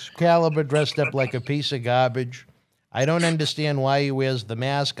 Excalibur dressed up like a piece of garbage. I don't understand why he wears the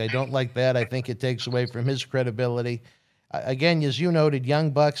mask. I don't like that. I think it takes away from his credibility. Again, as you noted,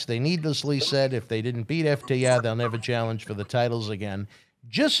 Young Bucks, they needlessly said if they didn't beat FTR, they'll never challenge for the titles again.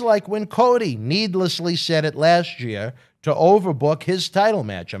 Just like when Cody needlessly said it last year to overbook his title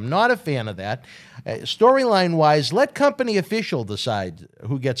match. I'm not a fan of that. Storyline-wise, let company official decide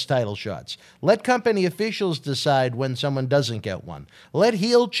who gets title shots. Let company officials decide when someone doesn't get one. Let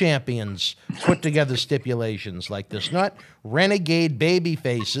heel champions put together stipulations like this, not renegade baby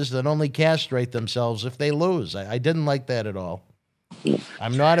faces that only castrate themselves if they lose. I didn't like that at all.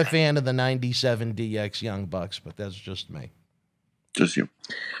 I'm not a fan of the 97 DX Young Bucks, but that's just me. Just you.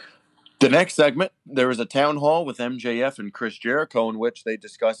 The next segment, there was a town hall with MJF and Chris Jericho in which they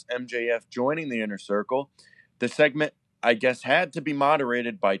discuss MJF joining the Inner Circle. The segment, I guess, had to be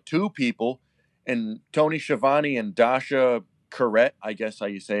moderated by two people, and Tony Schiavone and Dasha Corrette, I guess how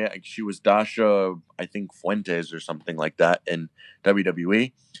you say it. She was Dasha, I think, Fuentes or something like that in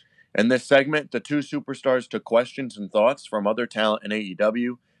WWE. In this segment, the two superstars took questions and thoughts from other talent in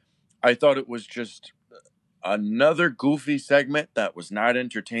AEW. I thought it was just another goofy segment that was not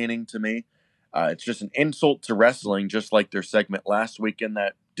entertaining to me. It's just an insult to wrestling, just like their segment last week in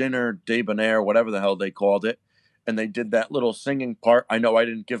that dinner debonair, whatever the hell they called it. And they did that little singing part. I know I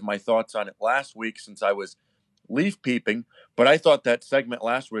didn't give my thoughts on it last week since I was leaf peeping, but I thought that segment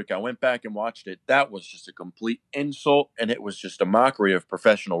last week, I went back and watched it. That was just a complete insult, and it was just a mockery of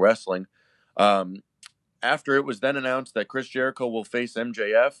professional wrestling. After it was then announced that Chris Jericho will face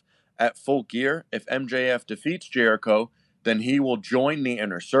MJF at Full Gear. If MJF defeats Jericho, then he will join the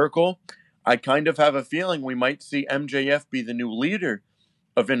Inner Circle. I kind of have a feeling we might see MJF be the new leader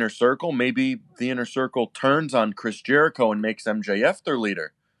of Inner Circle. Maybe the Inner Circle turns on Chris Jericho and makes MJF their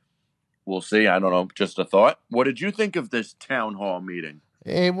leader. We'll see. I don't know. Just a thought. What did you think of this town hall meeting?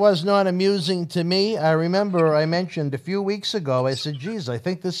 It was not amusing to me. I remember I mentioned a few weeks ago, I said, geez, I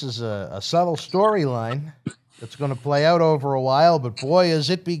think this is a subtle storyline. It's going to play out over a while, but boy,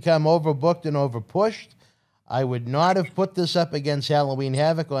 has it become overbooked and overpushed. I would not have put this up against Halloween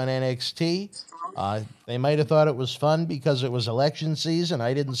Havoc on NXT. They might have thought it was fun because it was election season.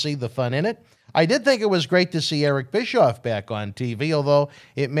 I didn't see the fun in it. I did think it was great to see Eric Bischoff back on TV, although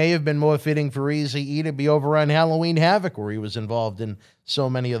it may have been more fitting for Easy E to be over on Halloween Havoc, where he was involved in so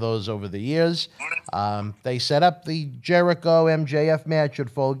many of those over the years. They set up the Jericho-MJF match at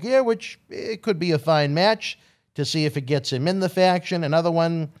Full Gear, which it could be a fine match to see if it gets him in the faction. Another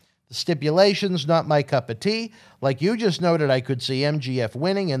one, the stipulations, not my cup of tea. Like you just noted, I could see MJF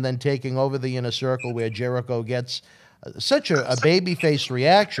winning and then taking over the Inner Circle where Jericho gets such a babyface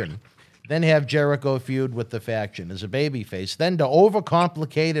reaction, then have Jericho feud with the faction as a babyface. Then to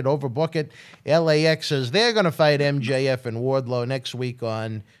overcomplicate it, overbook it, LAX says they're going to fight MJF and Wardlow next week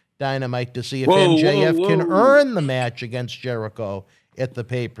on Dynamite to see if MJF can earn the match against Jericho at the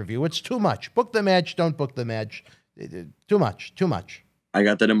pay-per-view. It's too much. Book the match, don't book the match. Too much. I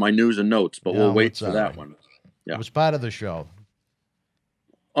got that in my news and notes, but we'll wait for that one. Yeah. It was part of the show.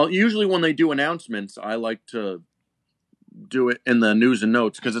 Usually when they do announcements, I like to do it in the news and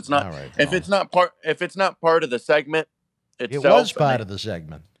notes because it's not if it's not part of the segment itself. It was part of the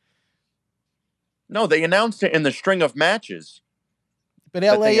segment. No, they announced it in the string of matches. But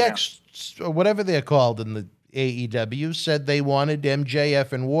LAX, or whatever they're called in the AEW, said they wanted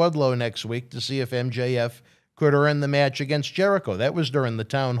MJF and Wardlow next week to see if MJF could earn the match against Jericho. That was during the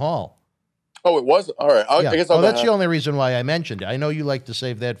town hall. Oh, it was? All right. Yeah. I guess that's the only reason why I mentioned it. I know you like to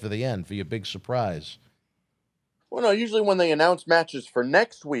save that for the end, for your big surprise. Well, no, usually when they announce matches for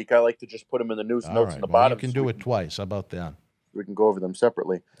next week, I like to just put them in the news notes in the bottom. You can do it twice. How about that? We can go over them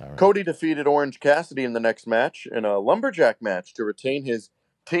separately. Right. Cody defeated Orange Cassidy in the next match in a lumberjack match to retain his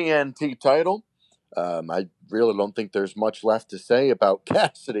TNT title. I really don't think there's much left to say about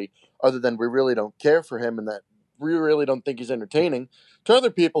Cassidy other than we really don't care for him and that we really don't think he's entertaining. To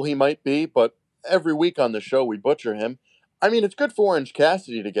other people, he might be, but every week on the show, we butcher him. I mean, it's good for Orange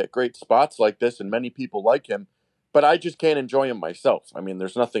Cassidy to get great spots like this, and many people like him, but I just can't enjoy him myself. I mean,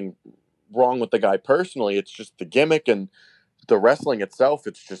 there's nothing wrong with the guy personally. It's just the gimmick and the wrestling itself.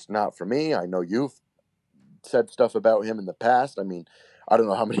 It's just not for me. I know you've said stuff about him in the past. I mean, I don't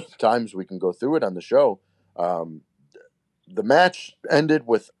know how many times we can go through it on the show. The match ended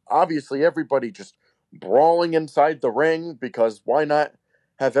with obviously everybody just brawling inside the ring, because why not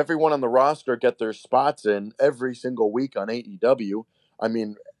have everyone on the roster get their spots in every single week on AEW? I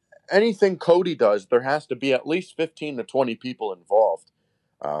mean, anything Cody does, there has to be at least 15 to 20 people involved,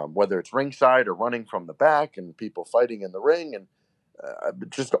 whether it's ringside or running from the back and people fighting in the ring, and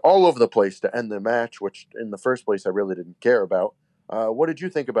just all over the place to end the match, which in the first place I really didn't care about. What did you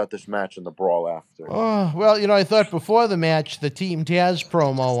think about this match and the brawl after? Oh, well, I thought before the match, the Team Taz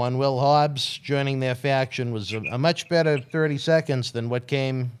promo on Will Hobbs joining their faction was a much better 30 seconds than what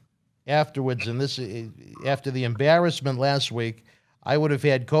came afterwards. And this, after the embarrassment last week, I would have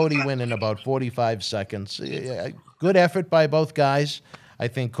had Cody win in about 45 seconds. Good effort by both guys. I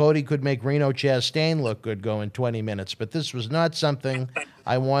think Cody could make Reno Chastain look good going 20 minutes, but this was not something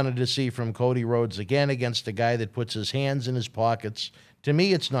I wanted to see from Cody Rhodes again against a guy that puts his hands in his pockets. To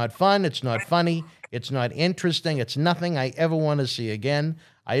me, it's not fun. It's not funny. It's not interesting. It's nothing I ever want to see again.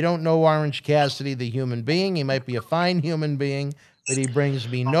 I don't know Orange Cassidy, the human being. He might be a fine human being, but he brings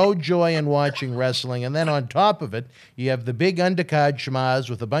me no joy in watching wrestling. And then on top of it, you have the big undercard schmaz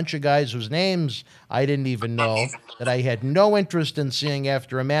with a bunch of guys whose names I didn't even know, that I had no interest in seeing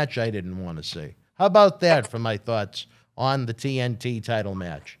after a match I didn't want to see. How about that for my thoughts on the TNT title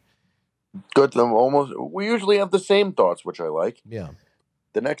match? Good. We usually have the same thoughts, which I like. Yeah.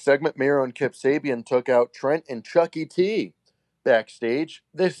 The next segment, Miro and Kip Sabian took out Trent and Chucky T backstage.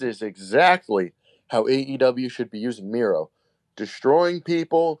 This is exactly how AEW should be using Miro. Destroying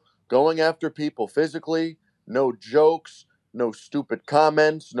people, going after people physically, no jokes, no stupid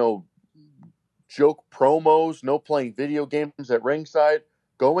comments, no joke promos, no playing video games at ringside.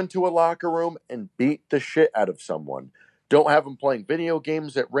 Go into a locker room and beat the shit out of someone. Don't have them playing video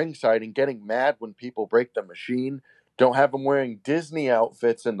games at ringside and getting mad when people break the machine. Don't have them wearing Disney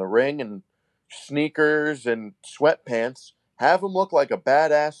outfits in the ring and sneakers and sweatpants. Have them look like a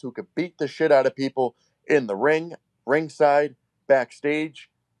badass who could beat the shit out of people in the ring, ringside, backstage,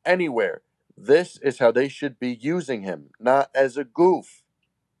 anywhere. This is how they should be using him, not as a goof.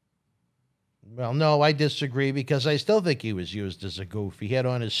 Well, no, I disagree, because I still think he was used as a goof. He had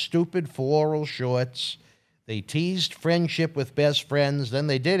on his stupid floral shorts. They teased friendship with best friends. Then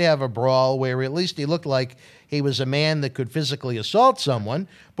they did have a brawl where at least he looked like he was a man that could physically assault someone.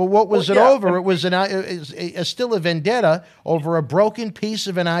 But what was it over? It was still a vendetta over a broken piece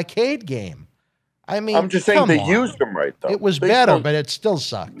of an arcade game. I mean, I'm just saying they used him right, though. It was better, but it still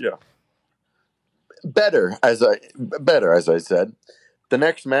sucked. Yeah. Better, as I said. The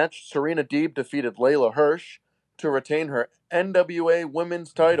next match, Serena Deeb defeated Layla Hirsch to retain her NWA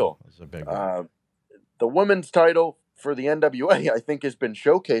Women's title. That's a big one. The women's title for the NWA, I think, has been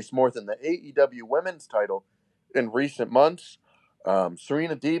showcased more than the AEW Women's title in recent months.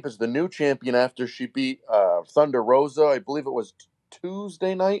 Serena Deeb is the new champion after she beat Thunder Rosa. I believe it was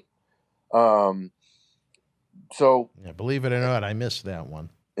Tuesday night. Yeah, believe it or not, I missed that one.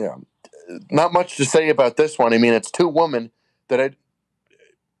 Yeah. Not much to say about this one. I mean, it's two women that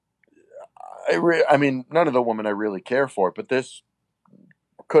I mean, none of the women I really care for, but this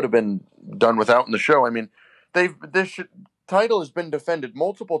could have been done without in the show. I mean, this title has been defended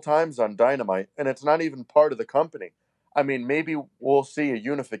multiple times on Dynamite, and it's not even part of the company. I mean, maybe we'll see a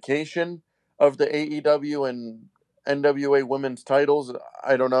unification of the AEW and NWA women's titles.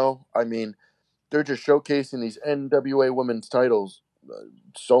 I don't know. I mean, they're just showcasing these NWA women's titles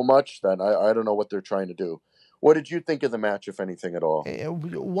so much that I don't know what they're trying to do. What did you think of the match, if anything at all?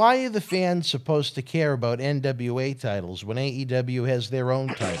 Why are the fans supposed to care about NWA titles when AEW has their own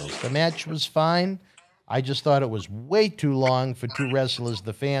titles? The match was fine. I just thought it was way too long for two wrestlers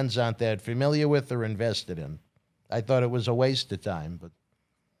the fans aren't that familiar with or invested in. I thought it was a waste of time. But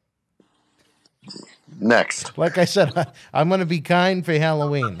Next. Like I said, I'm going to be kind for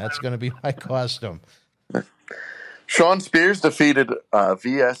Halloween. That's going to be my costume. Sean Spears defeated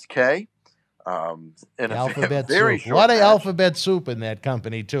VSK in a Alphabet very soup. A short lot of match. alphabet soup in that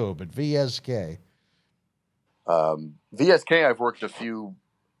company, too, but VSK. VSK I've worked a few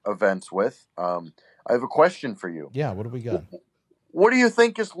events with. I have a question for you. Yeah, what do we got? What do you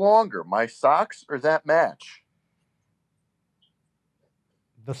think is longer, my socks or that match?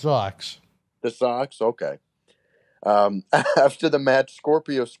 The socks. The socks? Okay. After the match,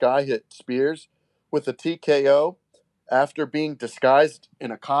 Scorpio Sky hit Spears with a TKO after being disguised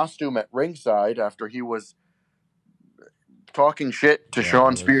in a costume at ringside after he was talking shit to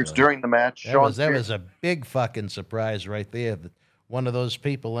Sean Spears during the match. That was a big fucking surprise right there. That one of those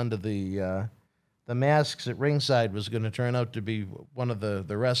people under the masks at ringside was going to turn out to be one of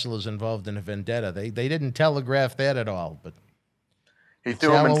the wrestlers involved in a vendetta. They didn't telegraph that at all, but he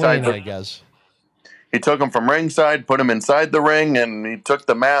threw him inside. I guess. He took him from ringside, put him inside the ring, and he took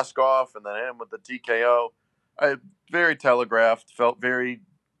the mask off, and then hit him with the TKO. Very telegraphed, felt very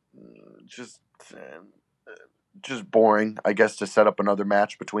just boring, I guess, to set up another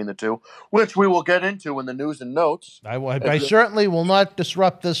match between the two, which we will get into in the news and notes. I certainly will not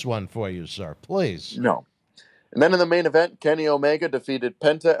disrupt this one for you, sir. Please. No. And then in the main event, Kenny Omega defeated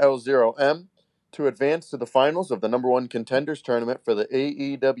Penta L0M to advance to the finals of the number one contenders tournament for the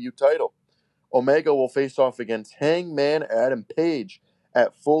AEW title. Omega will face off against Hangman Adam Page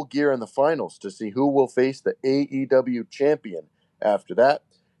at Full Gear in the finals to see who will face the AEW champion after that.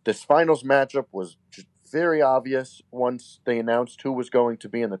 This finals matchup was just very obvious once they announced who was going to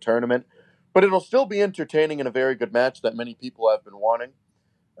be in the tournament, but it'll still be entertaining and a very good match that many people have been wanting.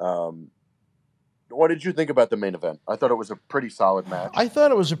 What did you think about the main event? I thought it was a pretty solid match. I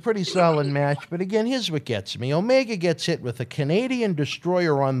thought it was a pretty solid match, but again, here's what gets me. Omega gets hit with a Canadian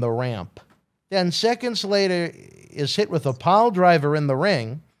destroyer on the ramp. Then seconds later is hit with a pile driver in the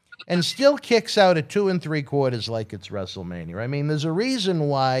ring and still kicks out at 2 3/4 like it's WrestleMania. I mean, there's a reason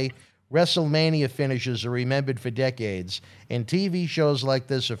why WrestleMania finishes are remembered for decades, and TV shows like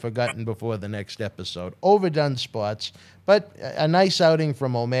this are forgotten before the next episode. Overdone spots, but a nice outing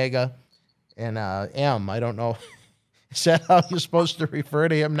from Omega. And M, I don't know, is that how you're supposed to refer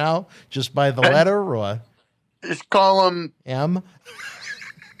to him now? Just by the letter, or? Just call him M?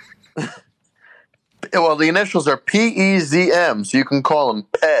 Well, the initials are PEZM, so you can call him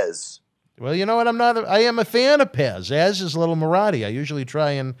Pez. Well, you know what? I am a fan of Pez, as is little Marty. I usually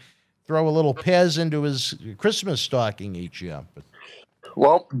try and throw a little Pez into his Christmas stocking each year. But,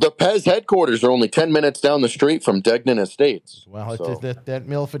 well, the Pez headquarters are only 10 minutes down the street from Degnan Estates. Well, so. that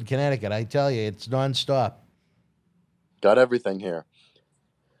Milford, Connecticut, I tell you, it's nonstop. Got everything here.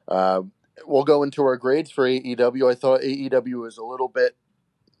 We'll go into our grades for AEW. I thought AEW was a little bit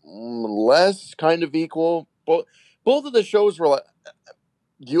less kind of equal. Both of the shows were like,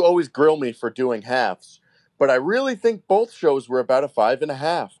 you always grill me for doing halves, but I really think both shows were about a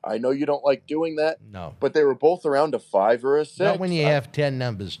 5.5. I know you don't like doing that. No. But they were both around a 5 or a 6. Not when you have 10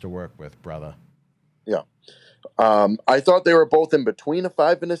 numbers to work with, brother. Yeah. I thought they were both in between a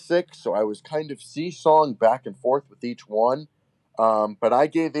 5 and a 6, so I was kind of seesawing back and forth with each one. But I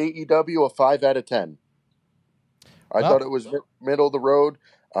gave AEW a 5 out of 10. I thought it was middle of the road.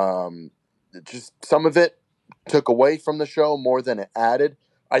 Just some of it took away from the show more than it added.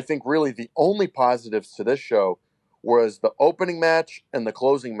 I think really the only positives to this show was the opening match and the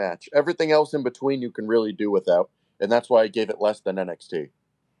closing match. Everything else in between you can really do without, and that's why I gave it less than NXT.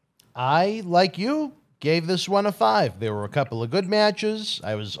 I, like you, gave this one a 5. There were a couple of good matches.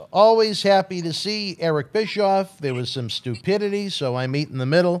 I was always happy to see Eric Bischoff. There was some stupidity, so I meet in the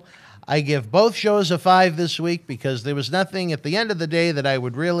middle. I give both shows a 5 this week because there was nothing at the end of the day that I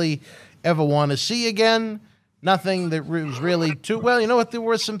would really ever want to see again. Nothing that was really too... Well, you know what? There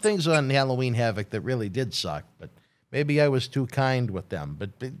were some things on Halloween Havoc that really did suck, but maybe I was too kind with them.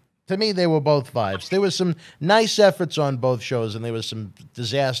 But to me, they were both 5s. There was some nice efforts on both shows, and there was some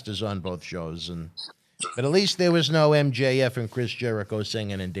disasters on both shows. But at least there was no MJF and Chris Jericho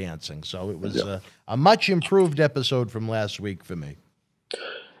singing and dancing. So it was a much improved episode from last week for me.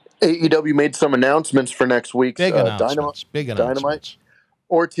 AEW made some announcements for next week's Big announcements.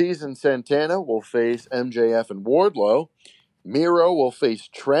 Ortiz and Santana will face MJF and Wardlow. Miro will face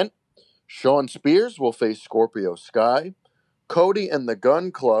Trent. Sean Spears will face Scorpio Sky. Cody and the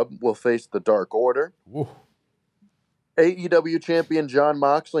Gun Club will face the Dark Order. Woo. AEW champion Jon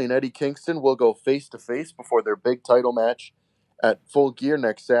Moxley and Eddie Kingston will go face-to-face before their big title match at Full Gear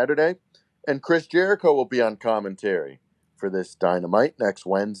next Saturday. And Chris Jericho will be on commentary for this Dynamite next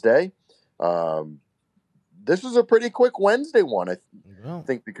Wednesday. This is a pretty quick Wednesday one, I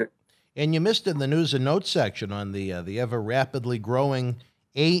think, because And you missed in the news and notes section on the ever rapidly growing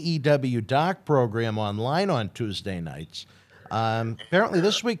AEW Dark program online on Tuesday nights. Apparently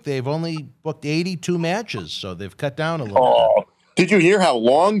this week they've only booked 82 matches, so they've cut down a little bit. Did you hear how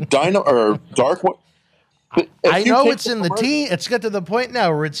long Dark was? I know it's in the teen. It's got to the point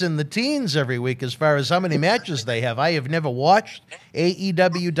now where it's in the teens every week as far as how many matches they have. I have never watched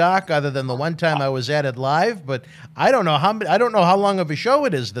AEW Dark other than the one time I was at it live, but I don't know how long of a show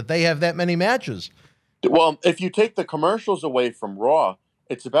it is that they have that many matches. Well, if you take the commercials away from Raw,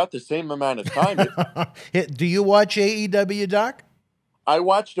 it's about the same amount of time. Do you watch AEW Dark? I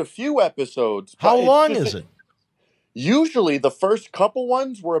watched a few episodes. How long is it? Usually the first couple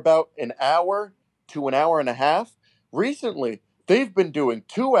ones were about an hour to an hour and a half. Recently, they've been doing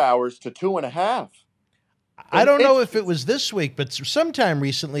 2 hours to 2.5. I don't know if it was this week, but sometime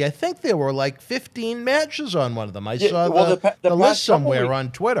recently, I think there were like 15 matches on one of them. I saw the list somewhere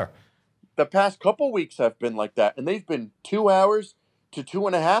on Twitter. The past couple weeks have been like that, and they've been 2 hours to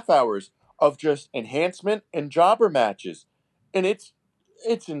 2.5 hours of just enhancement and jobber matches. And it's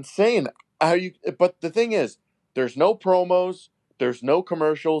insane how you. But the thing is, there's no promos. There's no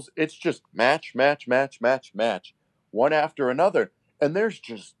commercials. It's just match, one after another. And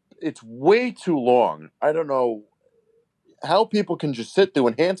it's way too long. I don't know how people can just sit through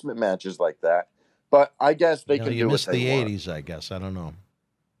enhancement matches like that. But I guess they can do it. You missed the 80s, I guess. I don't know.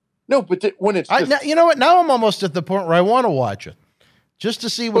 No, but when it's just... you know what? Now I'm almost at the point where I want to watch it. Just to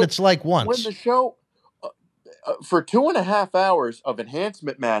see what it's like once. When the show... for 2.5 hours of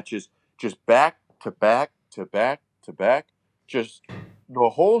enhancement matches, just back to back to back to back, just the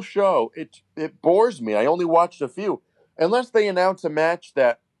whole show, it bores me. I only watched a few. Unless they announce a match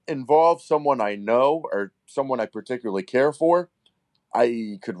that involves someone I know or someone I particularly care for,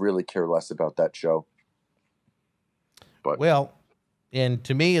 I could really care less about that show. But well, and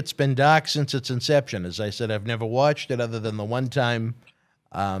to me, it's been Dark since its inception. As I said, I've never watched it other than the one time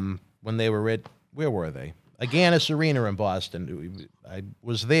when they were at, where were they? Agganis Arena in Boston. I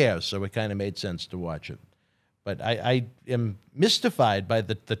was there, so it kind of made sense to watch it. But I am mystified by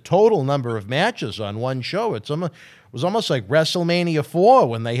the total number of matches on one show. It was almost like WrestleMania 4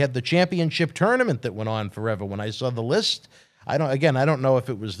 when they had the championship tournament that went on forever. When I saw the list, I don't know if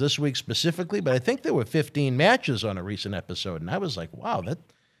it was this week specifically, but I think there were 15 matches on a recent episode, and I was like, wow,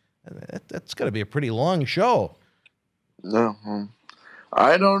 that's got to be a pretty long show. No,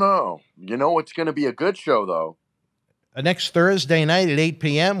 I don't know. You know what's going to be a good show, though? Next Thursday night at 8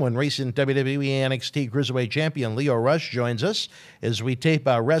 p.m. when recent WWE NXT Cruiserweight Champion Lio Rush joins us as we tape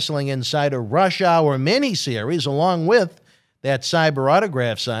our Wrestling Insider Rush Hour mini-series along with that Cyber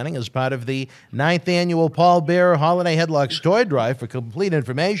autograph signing as part of the 9th annual Paul Bearer Holiday Headlocks Toy Drive. For complete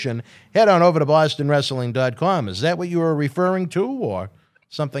information, head on over to BostonWrestling.com. Is that what you were referring to or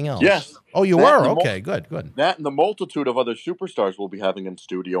something else? Yes. Oh, you were? Okay, good. That and the multitude of other superstars we'll be having in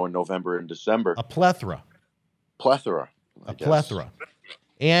studio in November and December. A plethora. A plethora.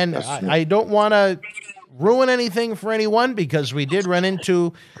 And I don't want to ruin anything for anyone because we did run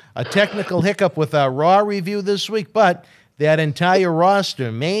into a technical hiccup with our Raw review this week, but that entire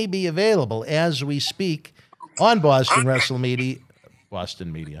roster may be available as we speak on Boston Media,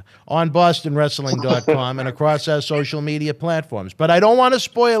 on BostonWrestling.com and across our social media platforms. But I don't want to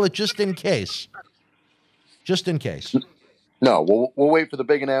spoil it just in case. Just in case. No, we'll wait for the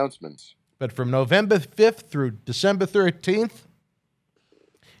big announcements. But from November 5th through December 13th,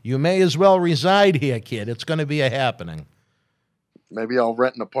 you may as well reside here, kid. It's going to be a happening. Maybe I'll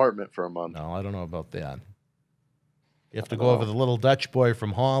rent an apartment for a month. No, I don't know about that. You have to go over the little Dutch boy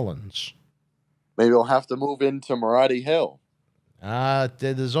from Hollands. Maybe I'll have to move into Marty Hill.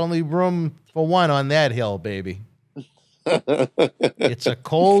 There's only room for one on that hill, baby. It's a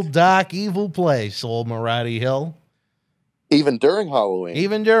cold, dark, evil place, old Marty Hill. Even during Halloween.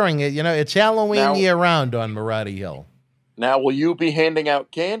 Even during it. You know, it's Halloween year-round on Marty Hill. Now, will you be handing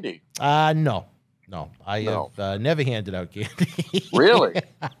out candy? No. I have never handed out candy. Really?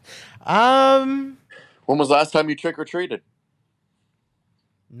 When was the last time you trick-or-treated?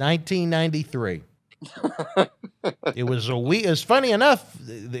 1993. It was a week. It's funny enough,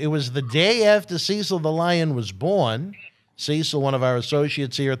 it was the day after Cecil the Lion was born. Cecil, one of our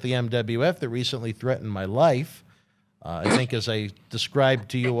associates here at the MWF that recently threatened my life. I think as I described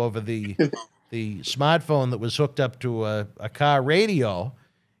to you over the smartphone that was hooked up to a car radio,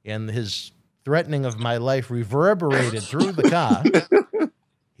 and his threatening of my life reverberated through the car.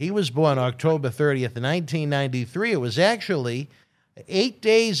 He was born October 30th, 1993. It was actually 8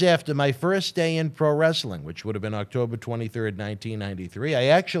 days after my first day in pro wrestling, which would have been October 23rd, 1993. I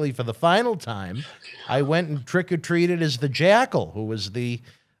actually, for the final time, I went and trick-or-treated as the Jackal, who was the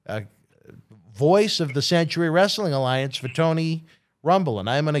voice of the Century Wrestling Alliance for Tony Rumble, and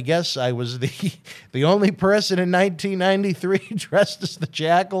I'm going to guess I was the only person in 1993 dressed as the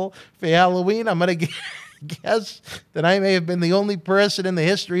Jackal for Halloween. I'm going to guess that I may have been the only person in the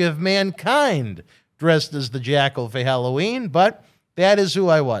history of mankind dressed as the Jackal for Halloween, but that is who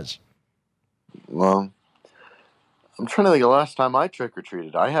I was. Well, I'm trying to think of the last time I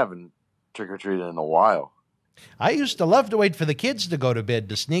trick-or-treated. I haven't trick-or-treated in a while. I used to love to wait for the kids to go to bed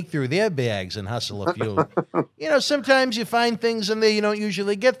to sneak through their bags and hustle a few. Sometimes you find things in there you don't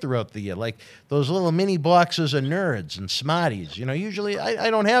usually get throughout the year, like those little mini boxes of Nerds and Smarties. Usually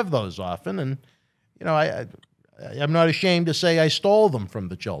I don't have those often, and, I'm not ashamed to say I stole them from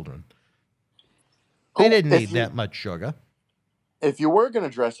the children. They didn't need that much sugar. If you were going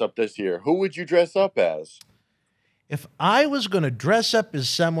to dress up this year, who would you dress up as? If I was going to dress up as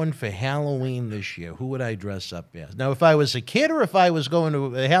someone for Halloween this year, who would I dress up as? Now, if I was a kid or if I was going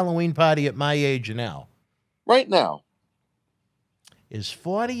to a Halloween party at my age now? Right now. Is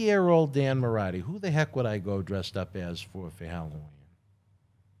 40-year-old Dan Mirade, who the heck would I go dressed up as for Halloween?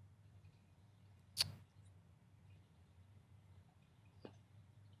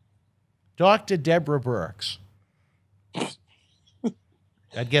 Dr. Deborah Burks.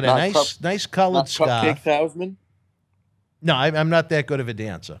 I'd get a nice colored scarf. Cupcake salesman? No, I'm not that good of a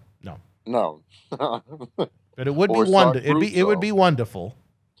dancer. No. But it would be wonderful. It would be wonderful.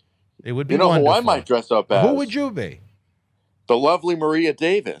 It would be wonderful. Who I might dress up as? Who would you be? The lovely Maria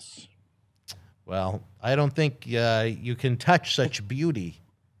Davis. Well, I don't think you can touch such beauty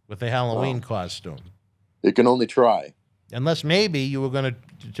with a Halloween costume. You can only try. Unless maybe you were going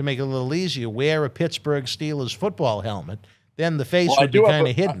to make it a little easier, wear a Pittsburgh Steelers football helmet. Then the face would be kind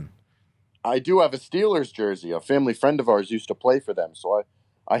of hidden. I do have a Steelers jersey. A family friend of ours used to play for them, so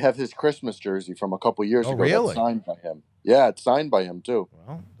I have his Christmas jersey from a couple years ago. Really? That's signed by him. Yeah, it's signed by him too.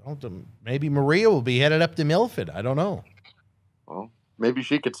 Well, maybe Maria will be headed up to Milford. I don't know. Well, maybe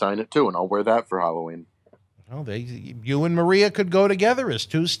she could sign it too, and I'll wear that for Halloween. Well, you and Maria could go together as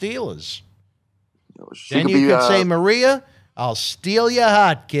two Steelers. Then you could say, Maria, I'll steal your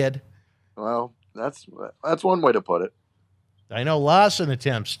heart, kid. Well, that's one way to put it. I know Lawson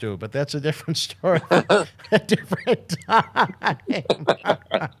attempts to, but that's a different story. A different time.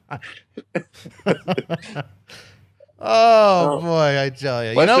 Oh, boy, I tell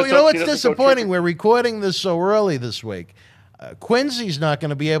you. You know what's disappointing? We're recording this so early this week. Quincy's not going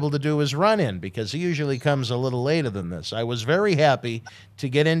to be able to do his run-in because he usually comes a little later than this. I was very happy to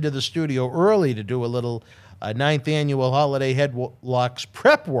get into the studio early to do a little 9th annual Holiday Headlocks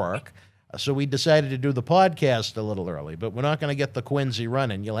prep work. So we decided to do the podcast a little early, but we're not going to get the Quincy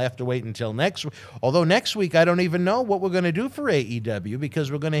running. You'll have to wait until next week. Although next week, I don't even know what we're going to do for AEW because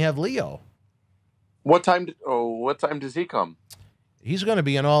we're going to have Leo. What time does he come? He's going to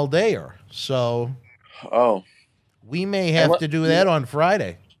be an all-dayer. So we may have to do that on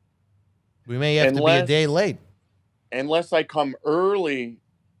Friday. We may have to be a day late. Unless I come early.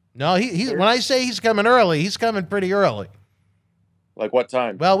 No, when I say he's coming early, he's coming pretty early. Like what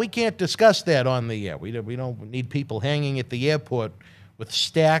time? Well, we can't discuss that on the air. We don't need people hanging at the airport with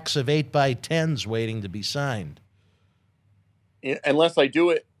stacks of 8x10s waiting to be signed. Unless I do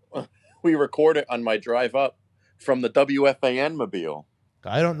it, we record it on my drive up from the WFAN mobile.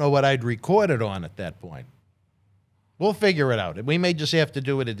 I don't know what I'd record it on at that point. We'll figure it out. We may just have to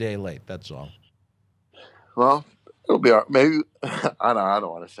do it a day late. That's all. Well, it'll be all right. Maybe I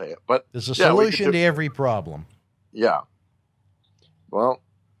don't want to say it, but there's a solution to every problem. Yeah. Well,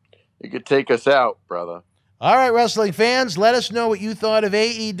 you could take us out, brother. All right, wrestling fans, let us know what you thought of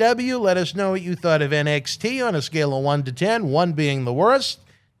AEW. Let us know what you thought of NXT on a scale of 1 to 10, 1 being the worst,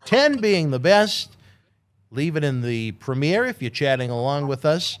 10 being the best. Leave it in the premiere if you're chatting along with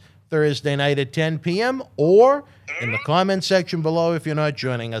us Thursday night at 10 p.m. or in the comment section below if you're not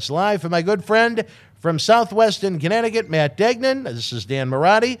joining us live. For my good friend from Southwestern Connecticut, Matt Degnan, this is Dan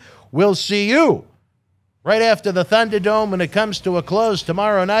Mirade. We'll see you right after the Thunderdome when it comes to a close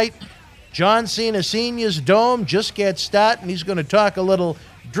tomorrow night. John Cena Sr.'s Dome just gets started, and he's going to talk a little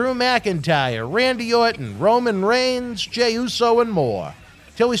Drew McIntyre, Randy Orton, Roman Reigns, Jey Uso, and more.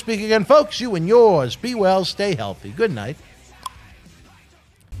 Till we speak again, folks, you and yours, be well, stay healthy. Good night.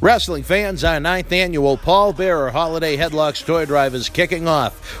 Wrestling fans, our 9th annual Paul Bearer Holiday Headlocks Toy Drive is kicking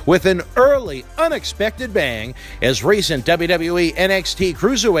off with an early, unexpected bang as recent WWE NXT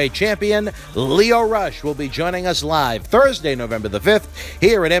Cruiserweight Champion Lio Rush will be joining us live Thursday, November the 5th,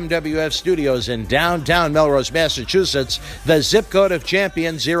 here at MWF Studios in downtown Melrose, Massachusetts, the zip code of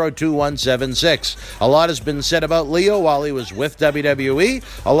champion 02176. A lot has been said about Lio while he was with WWE.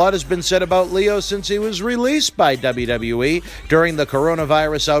 A lot has been said about Lio since he was released by WWE during the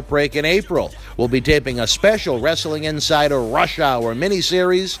coronavirus outbreak in April. We'll be taping a special Wrestling Insider Rush Hour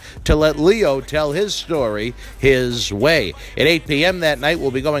miniseries to let Leo tell his story his way. At 8 p.m. that night, we'll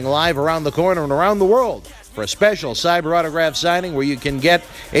be going live around the corner and around the world for a special cyber autograph signing where you can get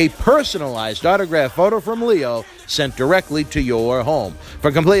a personalized autograph photo from Leo sent directly to your home.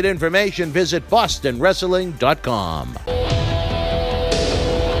 For complete information, visit BostonWrestling.com.